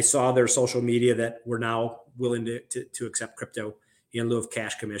I saw their social media that we're now willing to accept crypto in lieu of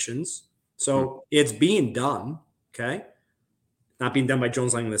cash commissions. So it's being done. Okay. Not being done by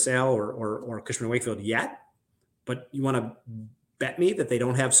Jones Lang LaSalle or Cushman & Wakefield yet, but you want to bet me that they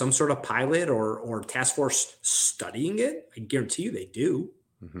don't have some sort of pilot or task force studying it? I guarantee you they do.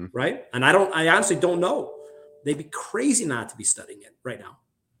 Right. And I honestly don't know. They'd be crazy not to be studying it right now.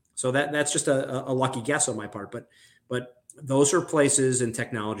 So that's just a lucky guess on my part. But those are places and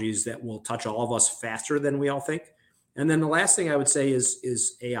technologies that will touch all of us faster than we all think. And then the last thing I would say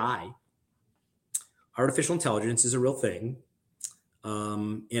is AI. Artificial intelligence is a real thing.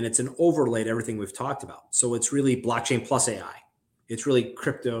 And it's an overlay to everything we've talked about. So it's really blockchain plus AI. It's really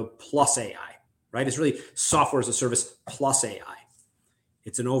crypto plus AI, right? It's really software as a service plus AI.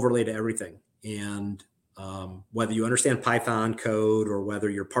 It's an overlay to everything. And whether you understand Python code or whether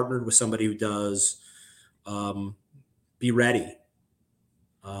you're partnered with somebody who does, be ready.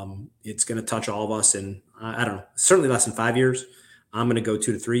 It's going to touch all of us in, I don't know, certainly less than 5 years. I'm going to go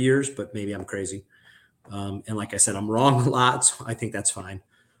 2 to 3 years, but maybe I'm crazy. And like I said, I'm wrong a lot, so I think that's fine.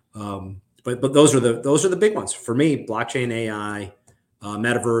 But those are the big ones for me: blockchain, AI,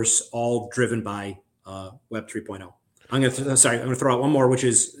 metaverse, all driven by Web 3.0. I'm going to throw out one more, which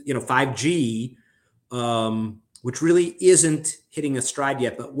is 5G, which really isn't hitting a stride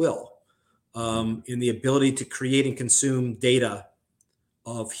yet, but will, in the ability to create and consume data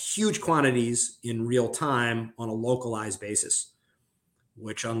of huge quantities in real time on a localized basis,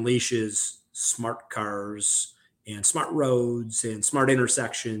 which unleashes smart cars and smart roads and smart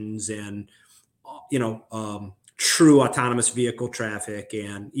intersections and true autonomous vehicle traffic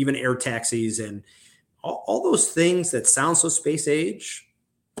and even air taxis and all those things that sound so space age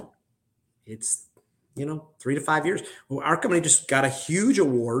It's, 3 to 5 years. Well, our company just got a huge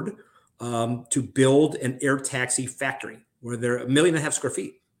award to build an air taxi factory where they're 1.5 million square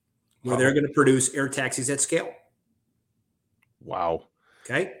feet, where they're Wow. going to produce air taxis at scale. Wow.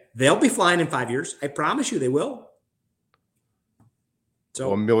 Okay. They'll be flying in 5 years. I promise you they will. Well, So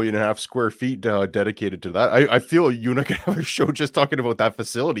 1.5 million square feet dedicated to that. I feel you and I could have a show just talking about that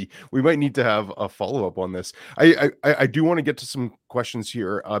facility. We might need to have a follow up on this. I do want to get to some questions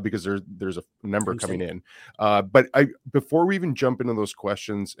here because there's a number coming in. But before we even jump into those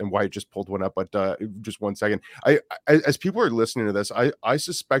questions, and why I just pulled one up, but just 1 second. I as people are listening to this, I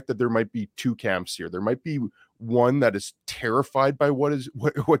suspect that there might be two camps here. There might be one that is terrified by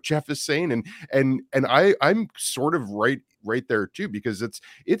what Jeff is saying, and I'm sort of right there too, because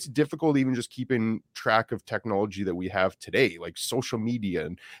it's difficult even just keeping track of technology that we have today, like social media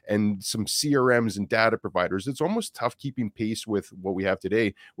and some CRMs and data providers. It's almost tough keeping pace with what we have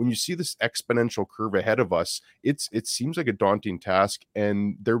today. When you see this exponential curve ahead of us, it seems like a daunting task.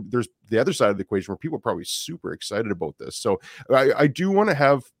 And there's the other side of the equation where people are probably super excited about this. So I do want to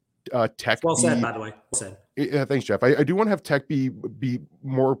have tech well said, by the way. Well said. Yeah, thanks, Jeff. I do want to have tech be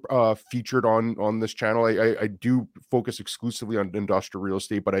more featured on this channel. I do focus exclusively on industrial real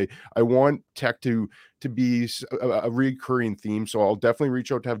estate, but I want tech to be a recurring theme. So I'll definitely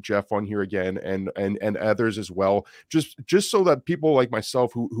reach out to have Jeff on here again, and others as well, just so that people like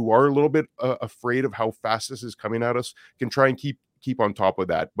myself who are a little bit afraid of how fast this is coming at us can try and keep on top of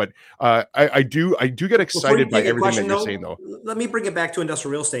that. But I do get excited by everything that you're saying, though. Let me bring it back to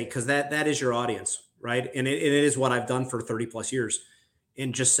industrial real estate, because that is your audience, right? And it is what I've done for 30 plus years.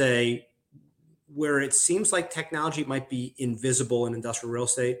 And just say, where it seems like technology might be invisible in industrial real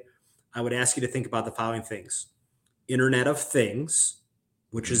estate, I would ask you to think about the following things: Internet of Things,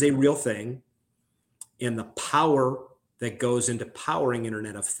 which is a real thing, and the power that goes into powering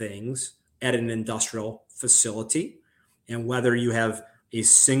Internet of Things at an industrial facility, and whether you have a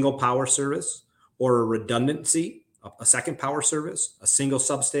single power service or a redundancy, a second power service, a single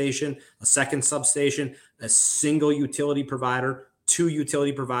substation, a second substation, a single utility provider, two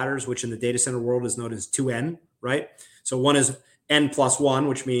utility providers, which in the data center world is known as 2N, right? So one is N+1,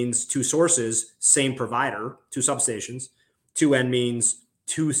 which means two sources, same provider, two substations. 2N means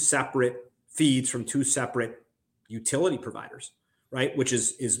two separate feeds from two separate utility providers, right? Which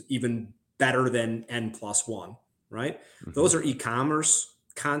is even better than N+1. Right? Mm-hmm. Those are e-commerce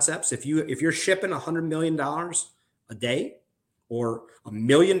concepts. If you're shipping $100 million a day or $1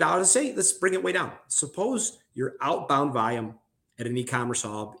 million, say, let's bring it way down. Suppose your outbound volume at an e-commerce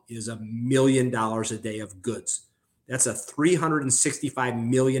hub is $1 million a day of goods. That's a $365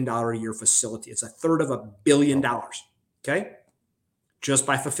 million a year facility. It's a third of $1 billion. Okay. Just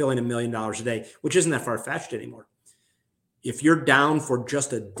by fulfilling $1 million a day, which isn't that far-fetched anymore. If you're down for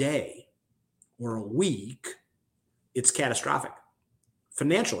just a day or a week, it's catastrophic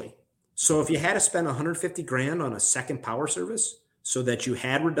financially. So if you had to spend 150 grand on a second power service so that you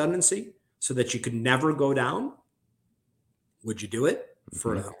had redundancy, so that you could never go down, would you do it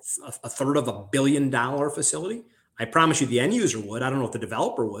for a third of $1 billion facility? I promise you the end user would. I don't know if the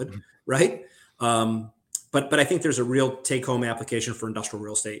developer would, right? But I think there's a real take-home application for industrial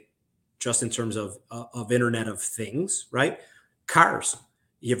real estate, just in terms of Internet of Things, right? Cars.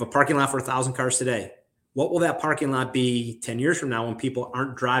 You have a parking lot for 1,000 cars today. What will that parking lot be 10 years from now when people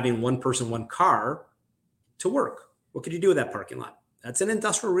aren't driving one person, one car to work? What could you do with that parking lot? That's an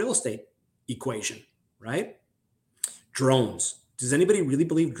industrial real estate equation, right? Drones. Does anybody really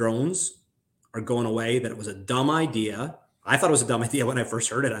believe drones are going away? That it was a dumb idea? I thought it was a dumb idea when I first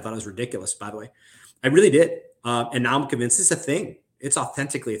heard it. I thought it was ridiculous, by the way. I really did. And now I'm convinced it's a thing. It's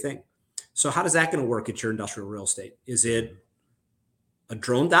authentically a thing. So how is that going to work at your industrial real estate? Is it a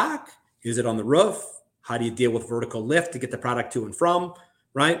drone dock? Is it on the roof? How do you deal with vertical lift to get the product to and from,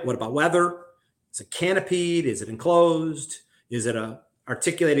 right? What about weather? Is it canopied? Is it enclosed? Is it a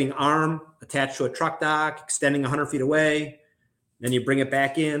articulating arm attached to a truck dock, extending 100 feet away? Then you bring it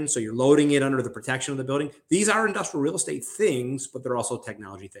back in, so you're loading it under the protection of the building. These are industrial real estate things, but they're also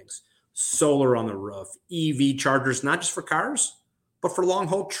technology things. Solar on the roof, EV chargers, not just for cars, but for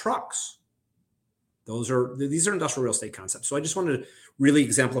long-haul trucks. These are industrial real estate concepts. So I just wanted to really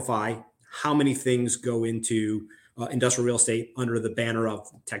exemplify how many things go into industrial real estate under the banner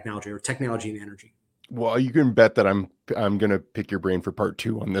of technology, or technology and energy. Well, you can bet that I'm going to pick your brain for part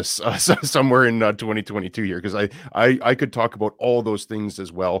 2 on this somewhere in 2022 here, because I could talk about all those things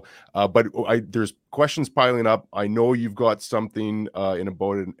as well. But there's questions piling up. I know you've got something in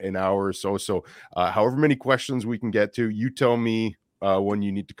about an hour or so. So however many questions we can get to, you tell me when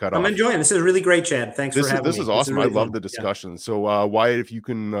you need to cut I'm off. enjoying this. Is really great, Chad. Thanks for having me. This is awesome. Really I love fun. the discussion. So Wyatt, if you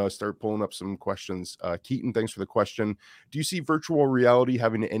can start pulling up some questions. Keaton, thanks for the question. Do you see virtual reality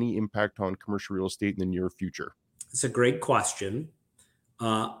having any impact on commercial real estate in the near future? It's a great question.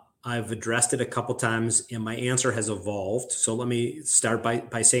 I've addressed it a couple times, and my answer has evolved. So let me start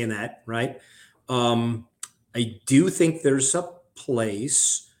by saying that, right? I do think there's a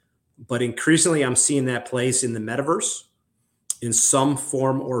place, but increasingly I'm seeing that place in the metaverse in some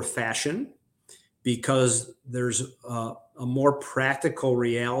form or fashion, because there's a more practical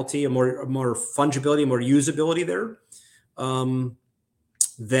reality, a more fungibility, more usability there,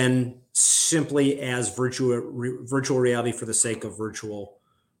 than simply as virtual reality for the sake of virtual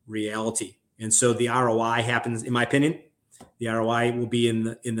reality. And so the ROI happens, in my opinion, the ROI will be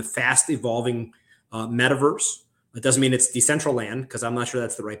in the fast evolving metaverse. It doesn't mean it's Decentraland, because I'm not sure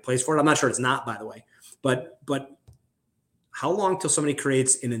that's the right place for it. I'm not sure it's not, by the way. But how long till somebody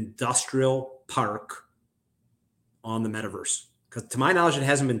creates an industrial park on the metaverse? Because to my knowledge, it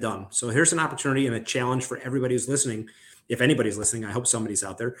hasn't been done. So here's an opportunity and a challenge for everybody who's listening. If anybody's listening, I hope somebody's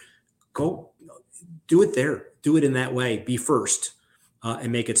out there. Go do it there. Do it in that way. Be first,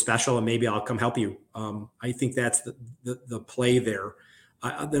 and make it special. And maybe I'll come help you. I think that's the play there.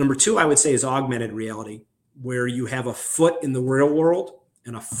 The number two, I would say, is augmented reality, where you have a foot in the real world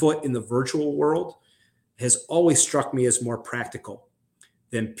and a foot in the virtual world, has always struck me as more practical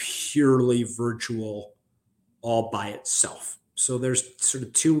than purely virtual all by itself. So there's sort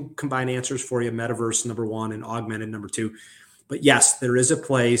of two combined answers for you: metaverse, number one, and augmented, number two. But yes, there is a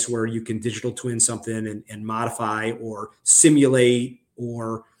place where you can digital twin something and modify or simulate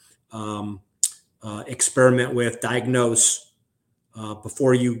or experiment with, diagnose,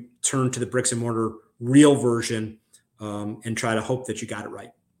 before you turn to the bricks and mortar real version, and try to hope that you got it right.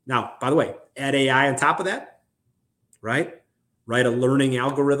 Now, by the way, add AI on top of that, right? Write a learning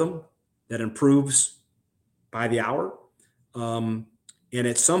algorithm that improves by the hour. And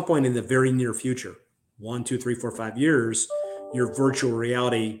at some point in the very near future, 1, 2, 3, 4, 5 years, your virtual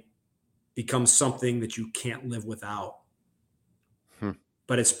reality becomes something that you can't live without.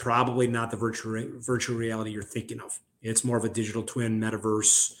 But it's probably not the virtual reality you're thinking of. It's more of a digital twin,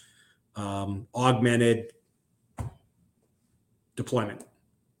 metaverse, augmented deployment.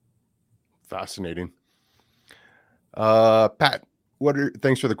 Fascinating. Pat,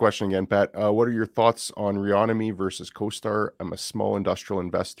 thanks for the question again, Pat. What are your thoughts on Reonomy versus CoStar? I'm a small industrial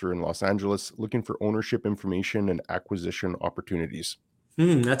investor in Los Angeles looking for ownership information and acquisition opportunities.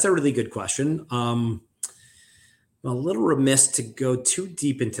 That's a really good question. I'm a little remiss to go too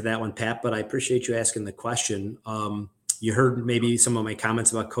deep into that one, Pat, but I appreciate you asking the question. You heard maybe some of my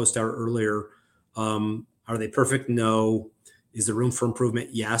comments about CoStar earlier. Are they perfect? No. Is there room for improvement?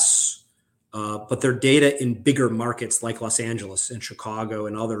 Yes. But their data in bigger markets like Los Angeles and Chicago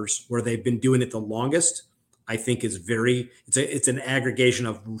and others, where they've been doing it the longest, I think is it's an aggregation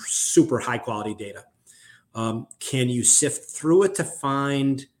of super high quality data. Can you sift through it to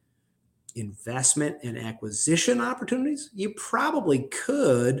find investment and acquisition opportunities? You probably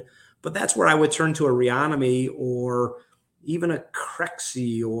could, but that's where I would turn to a Reonomy or even a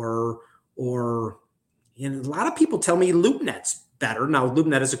Crexi or and a lot of people tell me LoopNet's better. Now,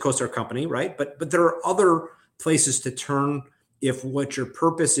 LoopNet is a CoStar company, right? But there are other places to turn if what your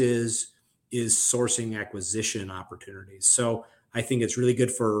purpose is sourcing acquisition opportunities. So I think it's really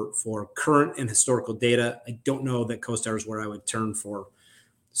good for current and historical data. I don't know that CoStar is where I would turn for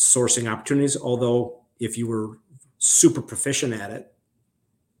sourcing opportunities, although if you were super proficient at it,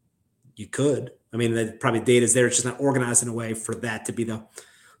 you could. I mean, the probably data is there. It's just not organized in a way for that to be the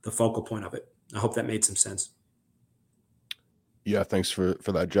focal point of it. I hope that made some sense. Yeah, thanks for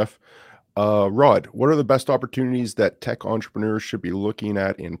that, Jeff. Rod, what are the best opportunities that tech entrepreneurs should be looking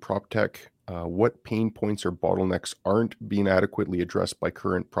at in prop tech? What pain points or bottlenecks aren't being adequately addressed by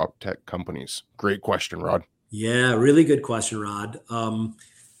current prop tech companies? Great question, Rod. Yeah, really good question, Rod.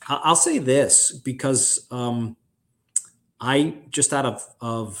 I'll say this because I just out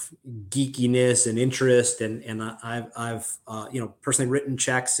of geekiness and interest, and I've personally written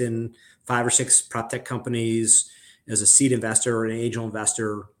checks in 5 or 6 prop tech companies as a seed investor or an angel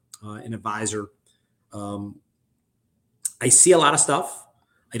investor, an advisor. I see a lot of stuff.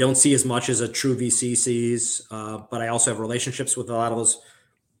 I don't see as much as a true VC sees, but I also have relationships with a lot of those,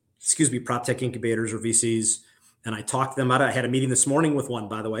 prop tech incubators or VCs. And I talked to them about it. I had a meeting this morning with one,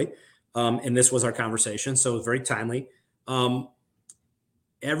 by the way. And this was our conversation. So it was very timely.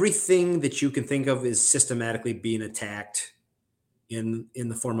 Everything that you can think of is systematically being attacked in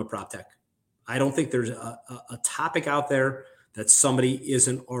the form of prop tech. I don't think there's a topic out there that somebody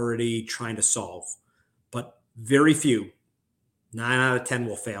isn't already trying to solve, but very few 9 out of 10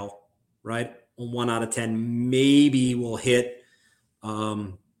 will fail, right? 1 out of 10 maybe will hit a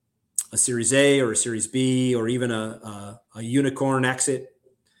Series A or a Series B or even a unicorn exit,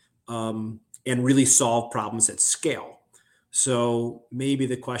 and really solve problems at scale. So maybe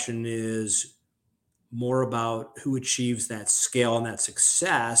the question is more about who achieves that scale and that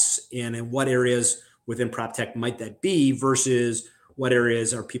success, and in what areas within prop tech might that be, versus what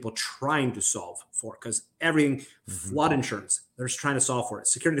areas are people trying to solve for? Because everything, Mm-hmm. flood insurance, they're trying to solve for it.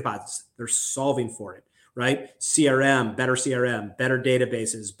 Security deposits, they're solving for it, right? CRM, better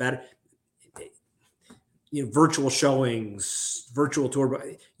databases, better, virtual showings, virtual tour,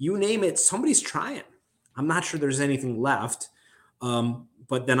 you name it, somebody's trying. I'm not sure there's anything left.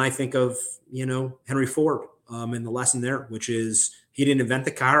 But then I think of, Henry Ford, and the lesson there, which is he didn't invent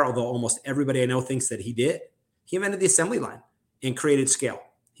the car, although almost everybody I know thinks that he did. He invented the assembly line and created scale.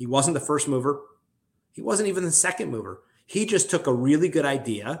 He wasn't the first mover. He wasn't even the second mover. He just took a really good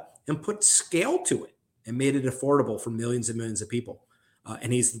idea and put scale to it and made it affordable for millions and millions of people.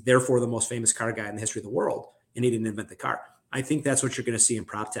 And he's therefore the most famous car guy in the history of the world. And he didn't invent the car. I think that's what you're going to see in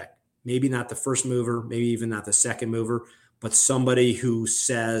prop tech. Maybe not the first mover, maybe even not the second mover, but somebody who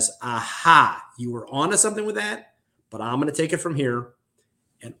says, aha, you were onto something with that, but I'm going to take it from here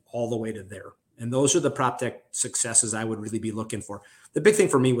and all the way to there. And those are the prop tech successes I would really be looking for. The big thing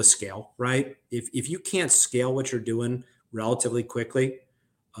for me was scale, right? If you can't scale what you're doing relatively quickly,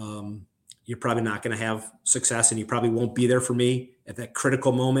 you're probably not going to have success, and you probably won't be there for me at that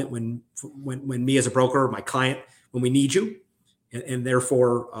critical moment when me as a broker, my client, when we need you. And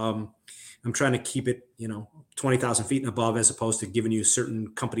therefore, I'm trying to keep it, 20,000 feet and above, as opposed to giving you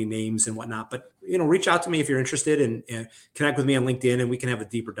certain company names and whatnot. But, reach out to me if you're interested, and connect with me on LinkedIn, and we can have a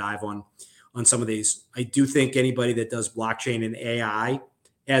deeper dive on some of these. I do think anybody that does blockchain and AI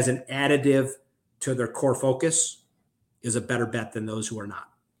as an additive to their core focus is a better bet than those who are not.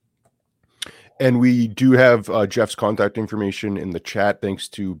 And we do have Jeff's contact information in the chat. Thanks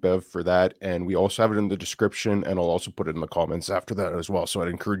to Bev for that. And we also have it in the description, and I'll also put it in the comments after that as well. So I'd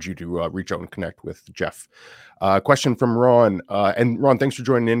encourage you to reach out and connect with Jeff. Question from Ron. And Ron, thanks for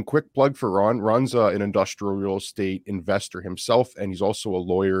joining in. Quick plug for Ron. Ron's an industrial real estate investor himself, and he's also a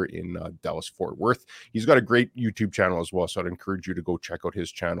lawyer in Dallas-Fort Worth. He's got a great YouTube channel as well, so I'd encourage you to go check out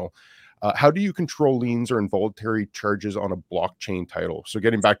his channel. How do you control liens or involuntary charges on a blockchain title? So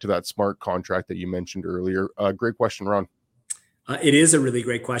getting back to that smart contract that you mentioned earlier, great question, Ron. It is a really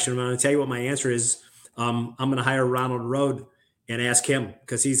great question. I'm going to tell you what my answer is. I'm going to hire Ronald Road and ask him,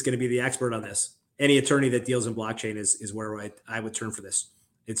 because he's going to be the expert on this. Any attorney that deals in blockchain is where I would turn for this.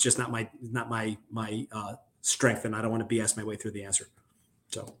 It's just not my strength, and I don't want to BS my way through the answer.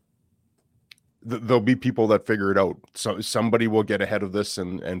 So. There'll be people that figure it out. So somebody will get ahead of this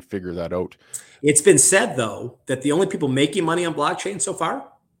and figure that out. It's been said, though, that the only people making money on blockchain so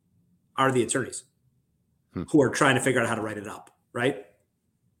far are the attorneys who are trying to figure out how to write it up, right?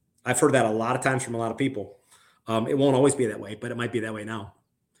 I've heard that a lot of times from a lot of people. It won't always be that way, but it might be that way now.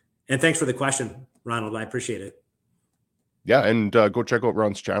 And thanks for the question, Ronald. I appreciate it. Yeah, and go check out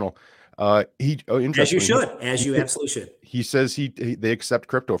Ron's channel. As you should, as you absolutely should. He says they accept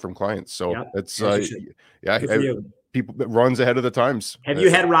crypto from clients, so it's people runs ahead of the times. Have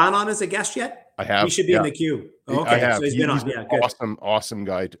you had Ron on as a guest yet? I have. He should be in the queue. Okay, I have. So he's been on. Yeah, good. Awesome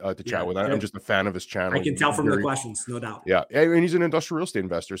guy to chat with. I'm just a fan of his channel. I can tell from the questions, no doubt. Yeah, and he's an industrial real estate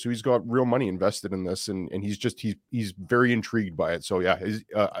investor, so he's got real money invested in this, and he's very intrigued by it. So yeah,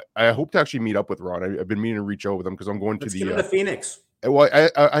 I hope to actually meet up with Ron. I've been meaning to reach out with him because I'm going to the Phoenix. Well,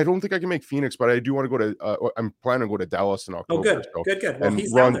 I don't think I can make Phoenix, but I do want to go to. I'm planning to go to Dallas in October. Oh, good. Well, and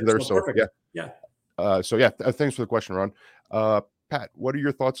he's Ron's down there, so so yeah. Thanks for the question, Ron. Pat, what are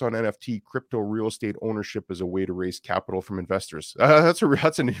your thoughts on NFT crypto real estate ownership as a way to raise capital from investors? That's a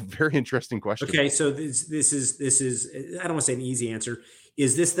very interesting question. Okay, so this is I don't want to say an easy answer.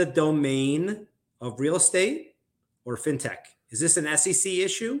 Is this the domain of real estate or fintech? Is this an SEC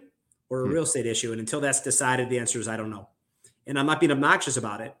issue or a real estate issue? And until that's decided, the answer is I don't know. And I'm not being obnoxious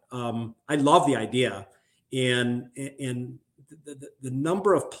about it. I love the idea, and the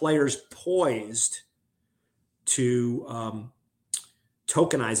number of players poised to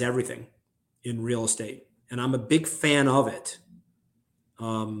tokenize everything in real estate, and I'm a big fan of it.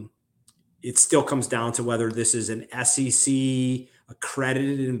 It still comes down to whether this is an SEC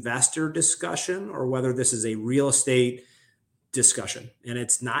accredited investor discussion or whether this is a real estate discussion, and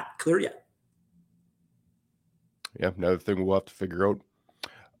it's not clear yet. Yeah, another thing we'll have to figure out.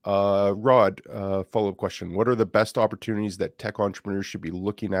 Rod, follow-up question. What are the best opportunities that tech entrepreneurs should be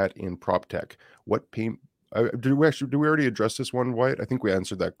looking at in prop tech? What pain do we already address this one, Wyatt? I think we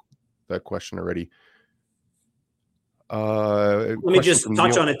answered that question already. Let me Question just from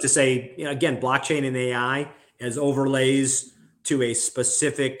touch Neil. on it to say, again, blockchain and AI as overlays to a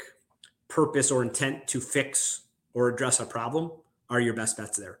specific purpose or intent to fix or address a problem are your best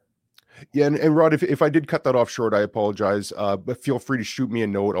bets there. Yeah, and Rod, if I did cut that off short, I apologize. But feel free to shoot me a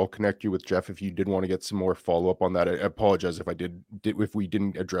note. I'll connect you with Jeff if you did want to get some more follow up on that. I apologize if if we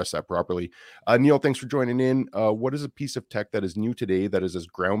didn't address that properly. Neil, thanks for joining in. What is a piece of tech that is new today that is as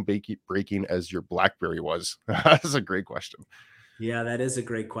groundbreaking as your BlackBerry was? That's a great question. Yeah, that is a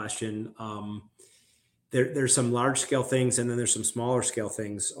great question. There's some large scale things, and then there's some smaller scale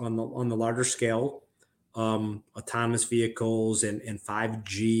things. On the larger scale, autonomous vehicles and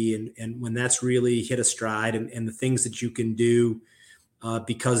 5G, and when that's really hit a stride, and the things that you can do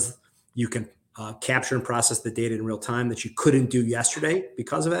because you can capture and process the data in real time that you couldn't do yesterday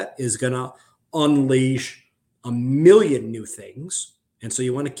because of that, is going to unleash a million new things. And so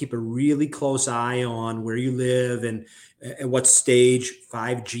you want to keep a really close eye on where you live and at what stage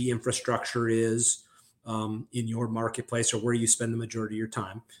 5G infrastructure is in your marketplace, or where you spend the majority of your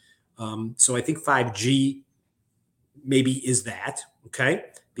time. So I think 5G maybe is that, okay,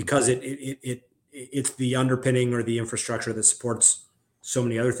 because it's the underpinning or the infrastructure that supports so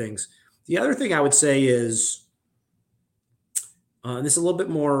many other things. The other thing I would say is, this is a little bit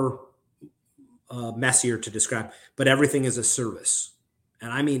more messier to describe, but everything is a service.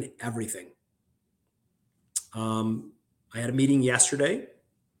 And I mean everything. I had a meeting yesterday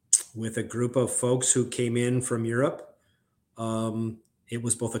with a group of folks who came in from Europe. It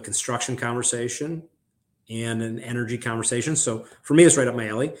was both a construction conversation and an energy conversation. So for me, it's right up my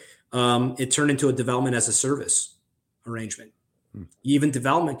alley. It turned into a development as a service arrangement. Even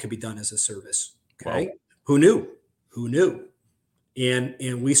development could be done as a service. Okay. Wow. Who knew?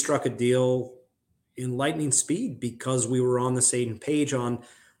 And we struck a deal in lightning speed because we were on the same page on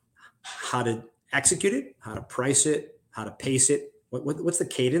how to execute it, how to price it, how to pace it. What's the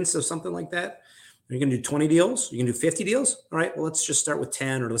cadence of something like that? Are you going to do 20 deals? You can do 50 deals? All right, well, let's just start with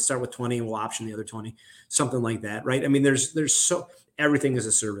 10, or let's start with 20 and we'll option the other 20, something like that, right? I mean, there's so everything is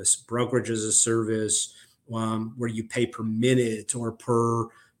a service. Brokerage is a service, where you pay per minute or per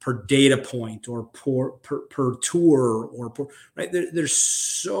data point or per tour or right. There's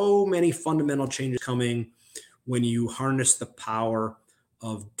so many fundamental changes coming when you harness the power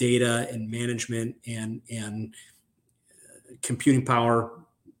of data and management and computing power,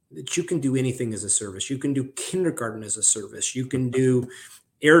 that you can do anything as a service. You can do kindergarten as a service. You can do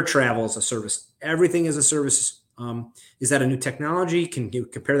air travel as a service. Everything as a service. Is that a new technology? Can you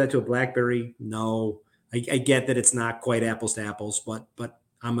compare that to a BlackBerry? No. I get that it's not quite apples to apples, but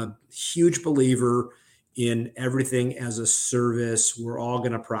I'm a huge believer in everything as a service. We're all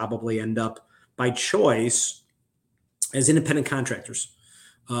going to probably end up by choice as independent contractors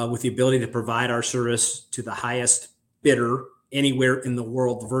with the ability to provide our service to the highest bidder anywhere in the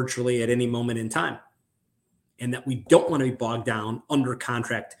world, virtually at any moment in time. And that we don't want to be bogged down under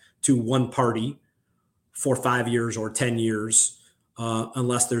contract to one party for 5 years or 10 years,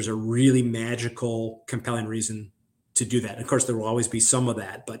 unless there's a really magical, compelling reason to do that. And of course, there will always be some of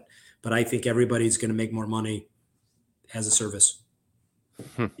that, but I think everybody's going to make more money as a service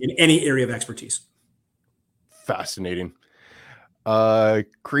in any area of expertise. Fascinating.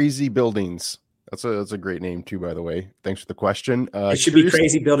 Crazy Buildings. That's a great name too, by the way. Thanks for the question. It should be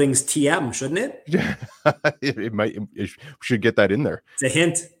Crazy Buildings TM, shouldn't it? It should get that in there. It's a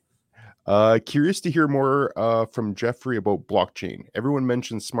hint. Curious to hear more from Jeffrey about blockchain. Everyone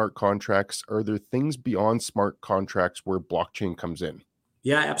mentions smart contracts. Are there things beyond smart contracts where blockchain comes in?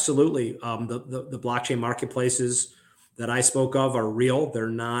 Yeah, absolutely. The blockchain marketplaces that I spoke of are real. They're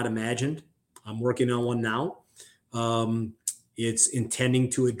not imagined. I'm working on one now. It's intending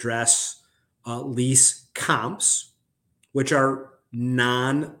to address lease comps, which are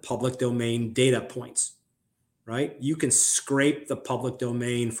non-public domain data points, right? You can scrape the public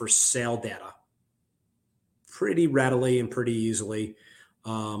domain for sale data pretty readily and pretty easily.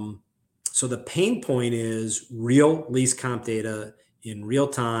 So the pain point is real lease comp data in real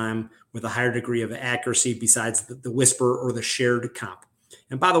time with a higher degree of accuracy besides the whisper or the shared comp.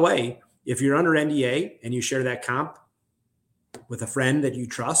 And by the way, if you're under NDA and you share that comp with a friend that you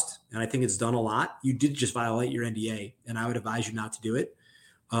trust, and I think it's done a lot, you did just violate your NDA, and I would advise you not to do it.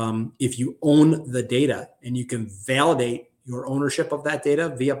 If you own the data and you can validate your ownership of that data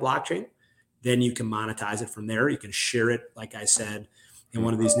via blockchain, then you can monetize it from there. You can share it, like I said, in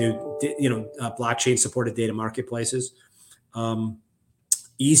one of these new, blockchain supported data marketplaces.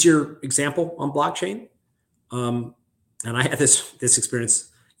 Easier example on blockchain. And I had this experience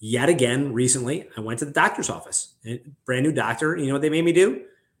yet again recently. I went to the doctor's office, brand new doctor. You know what they made me do?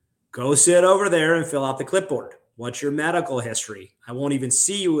 Go sit over there and fill out the clipboard. What's your medical history? I won't even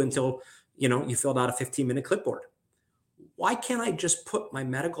see you until, you filled out a 15-minute clipboard. Why can't I just put my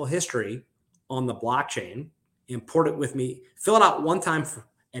medical history on the blockchain, import it with me, fill it out one time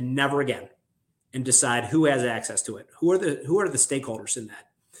and never again, and decide who has access to it? Who are the stakeholders in that?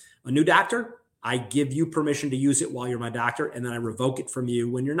 A new doctor, I give you permission to use it while you're my doctor, and then I revoke it from you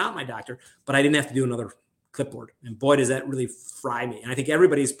when you're not my doctor. But I didn't have to do another clipboard. And boy, does that really fry me. And I think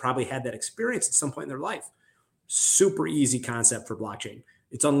everybody's probably had that experience at some point in their life. Super easy concept for blockchain.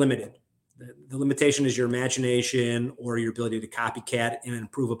 It's unlimited. The limitation is your imagination or your ability to copycat and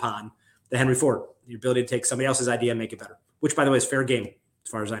improve upon the Henry Ford, your ability to take somebody else's idea and make it better, which, by the way, is fair game as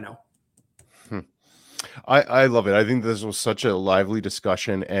far as I know. I love it. I think this was such a lively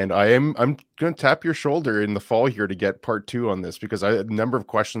discussion, and I'm going to tap your shoulder in the fall here to get part 2 on this, because I had a number of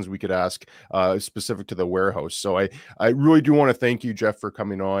questions we could ask specific to the warehouse. So I really do want to thank you, Jeff, for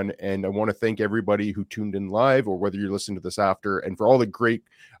coming on, and I want to thank everybody who tuned in live or whether you're listening to this after, and for all the great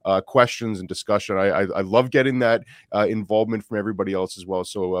questions and discussion. I love getting that involvement from everybody else as well.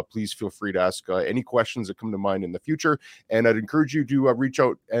 So please feel free to ask any questions that come to mind in the future, and I'd encourage you to reach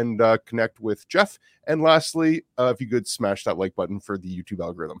out and connect with Jeff. And lastly, if you could smash that like button for the YouTube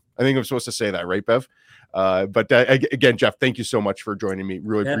algorithm. I think I'm supposed to say that, right, Bev? But again, Jeff, thank you so much for joining me.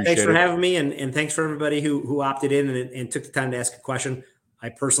 Really appreciate it. Thanks for having me, and thanks for everybody who opted in and took the time to ask a question. I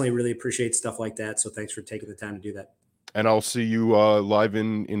personally really appreciate stuff like that. So thanks for taking the time to do that. And I'll see you live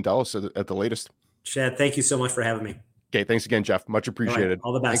in Dallas at the latest. Chad, thank you so much for having me. Okay, thanks again, Jeff. Much appreciated.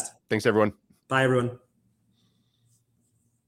 All the best. Thanks everyone. Bye, everyone.